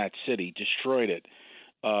ruined that city, destroyed it.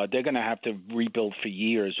 They're going to have to rebuild for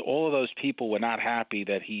years. All of those people were not happy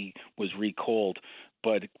that he was recalled,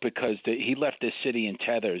 but because he left this city in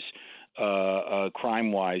tethers,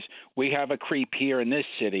 crime-wise. We have a creep here in this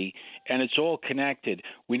city, and it's all connected.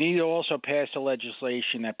 We need to also pass a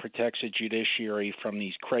legislation that protects the judiciary from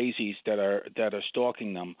these crazies that are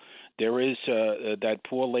stalking them. There is that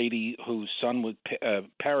poor lady whose son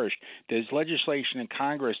perished. There's legislation in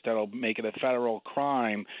Congress that'll make it a federal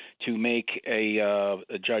crime to make a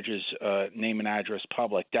judge's name and address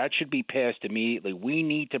public. That should be passed immediately. We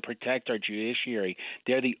need to protect our judiciary.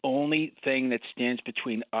 They're the only thing that stands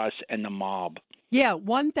between us and the mob. Yeah,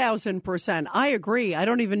 1,000%. I agree. I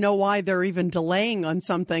don't even know why they're even delaying on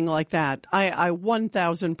something like that. I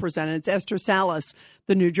 1,000%. And it's Esther Salas,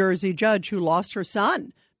 the New Jersey judge who lost her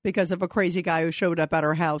son because of a crazy guy who showed up at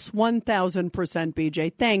her house. 1,000%,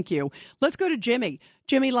 BJ. Thank you. Let's go to Jimmy.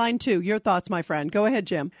 Jimmy, line 2. Your thoughts, my friend. Go ahead,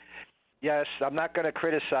 Jim. Yes, I'm not going to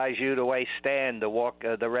criticize you the way Stan,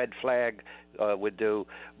 the red flag, would do.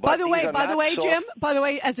 But by the way, Jim,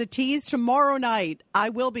 as a tease, tomorrow night I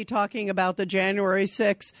will be talking about the January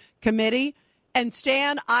 6th committee. And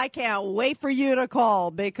Stan, I can't wait for you to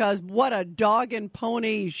call because what a dog and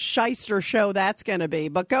pony shyster show that's going to be.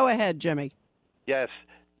 But go ahead, Jimmy. Yes.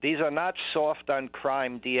 These are not soft on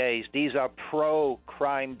crime DAs. These are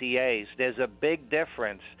pro-crime DAs. There's a big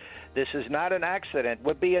difference. This is not an accident.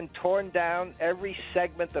 We're being torn down every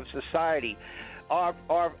segment of society. Our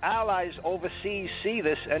allies overseas see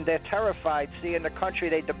this, and they're terrified, seeing the country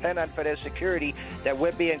they depend on for their security, that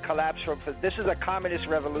we're being collapsed from. This is a communist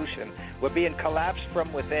revolution. We're being collapsed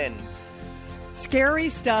from within. Scary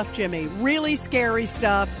stuff, Jimmy. Really scary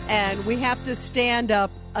stuff. And we have to stand up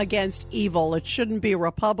against evil. It shouldn't be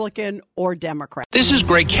Republican or Democrat. This is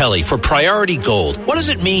Greg Kelly for Priority Gold. What does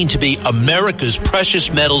it mean to be America's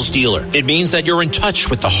precious metals dealer? It means that you're in touch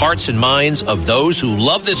with the hearts and minds of those who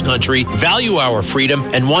love this country, value our freedom,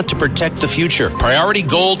 and want to protect the future. Priority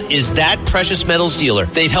Gold is that precious metals dealer.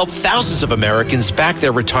 They've helped thousands of Americans back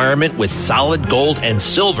their retirement with solid gold and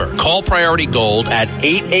silver. Call Priority Gold at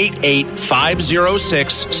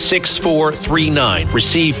 888-506-6439.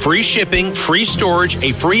 Receive free shipping, free storage,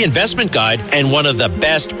 a free investment guide, and one of the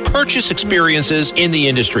best purchase experiences in the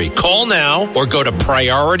industry. Call now or go to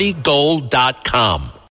PriorityGold.com.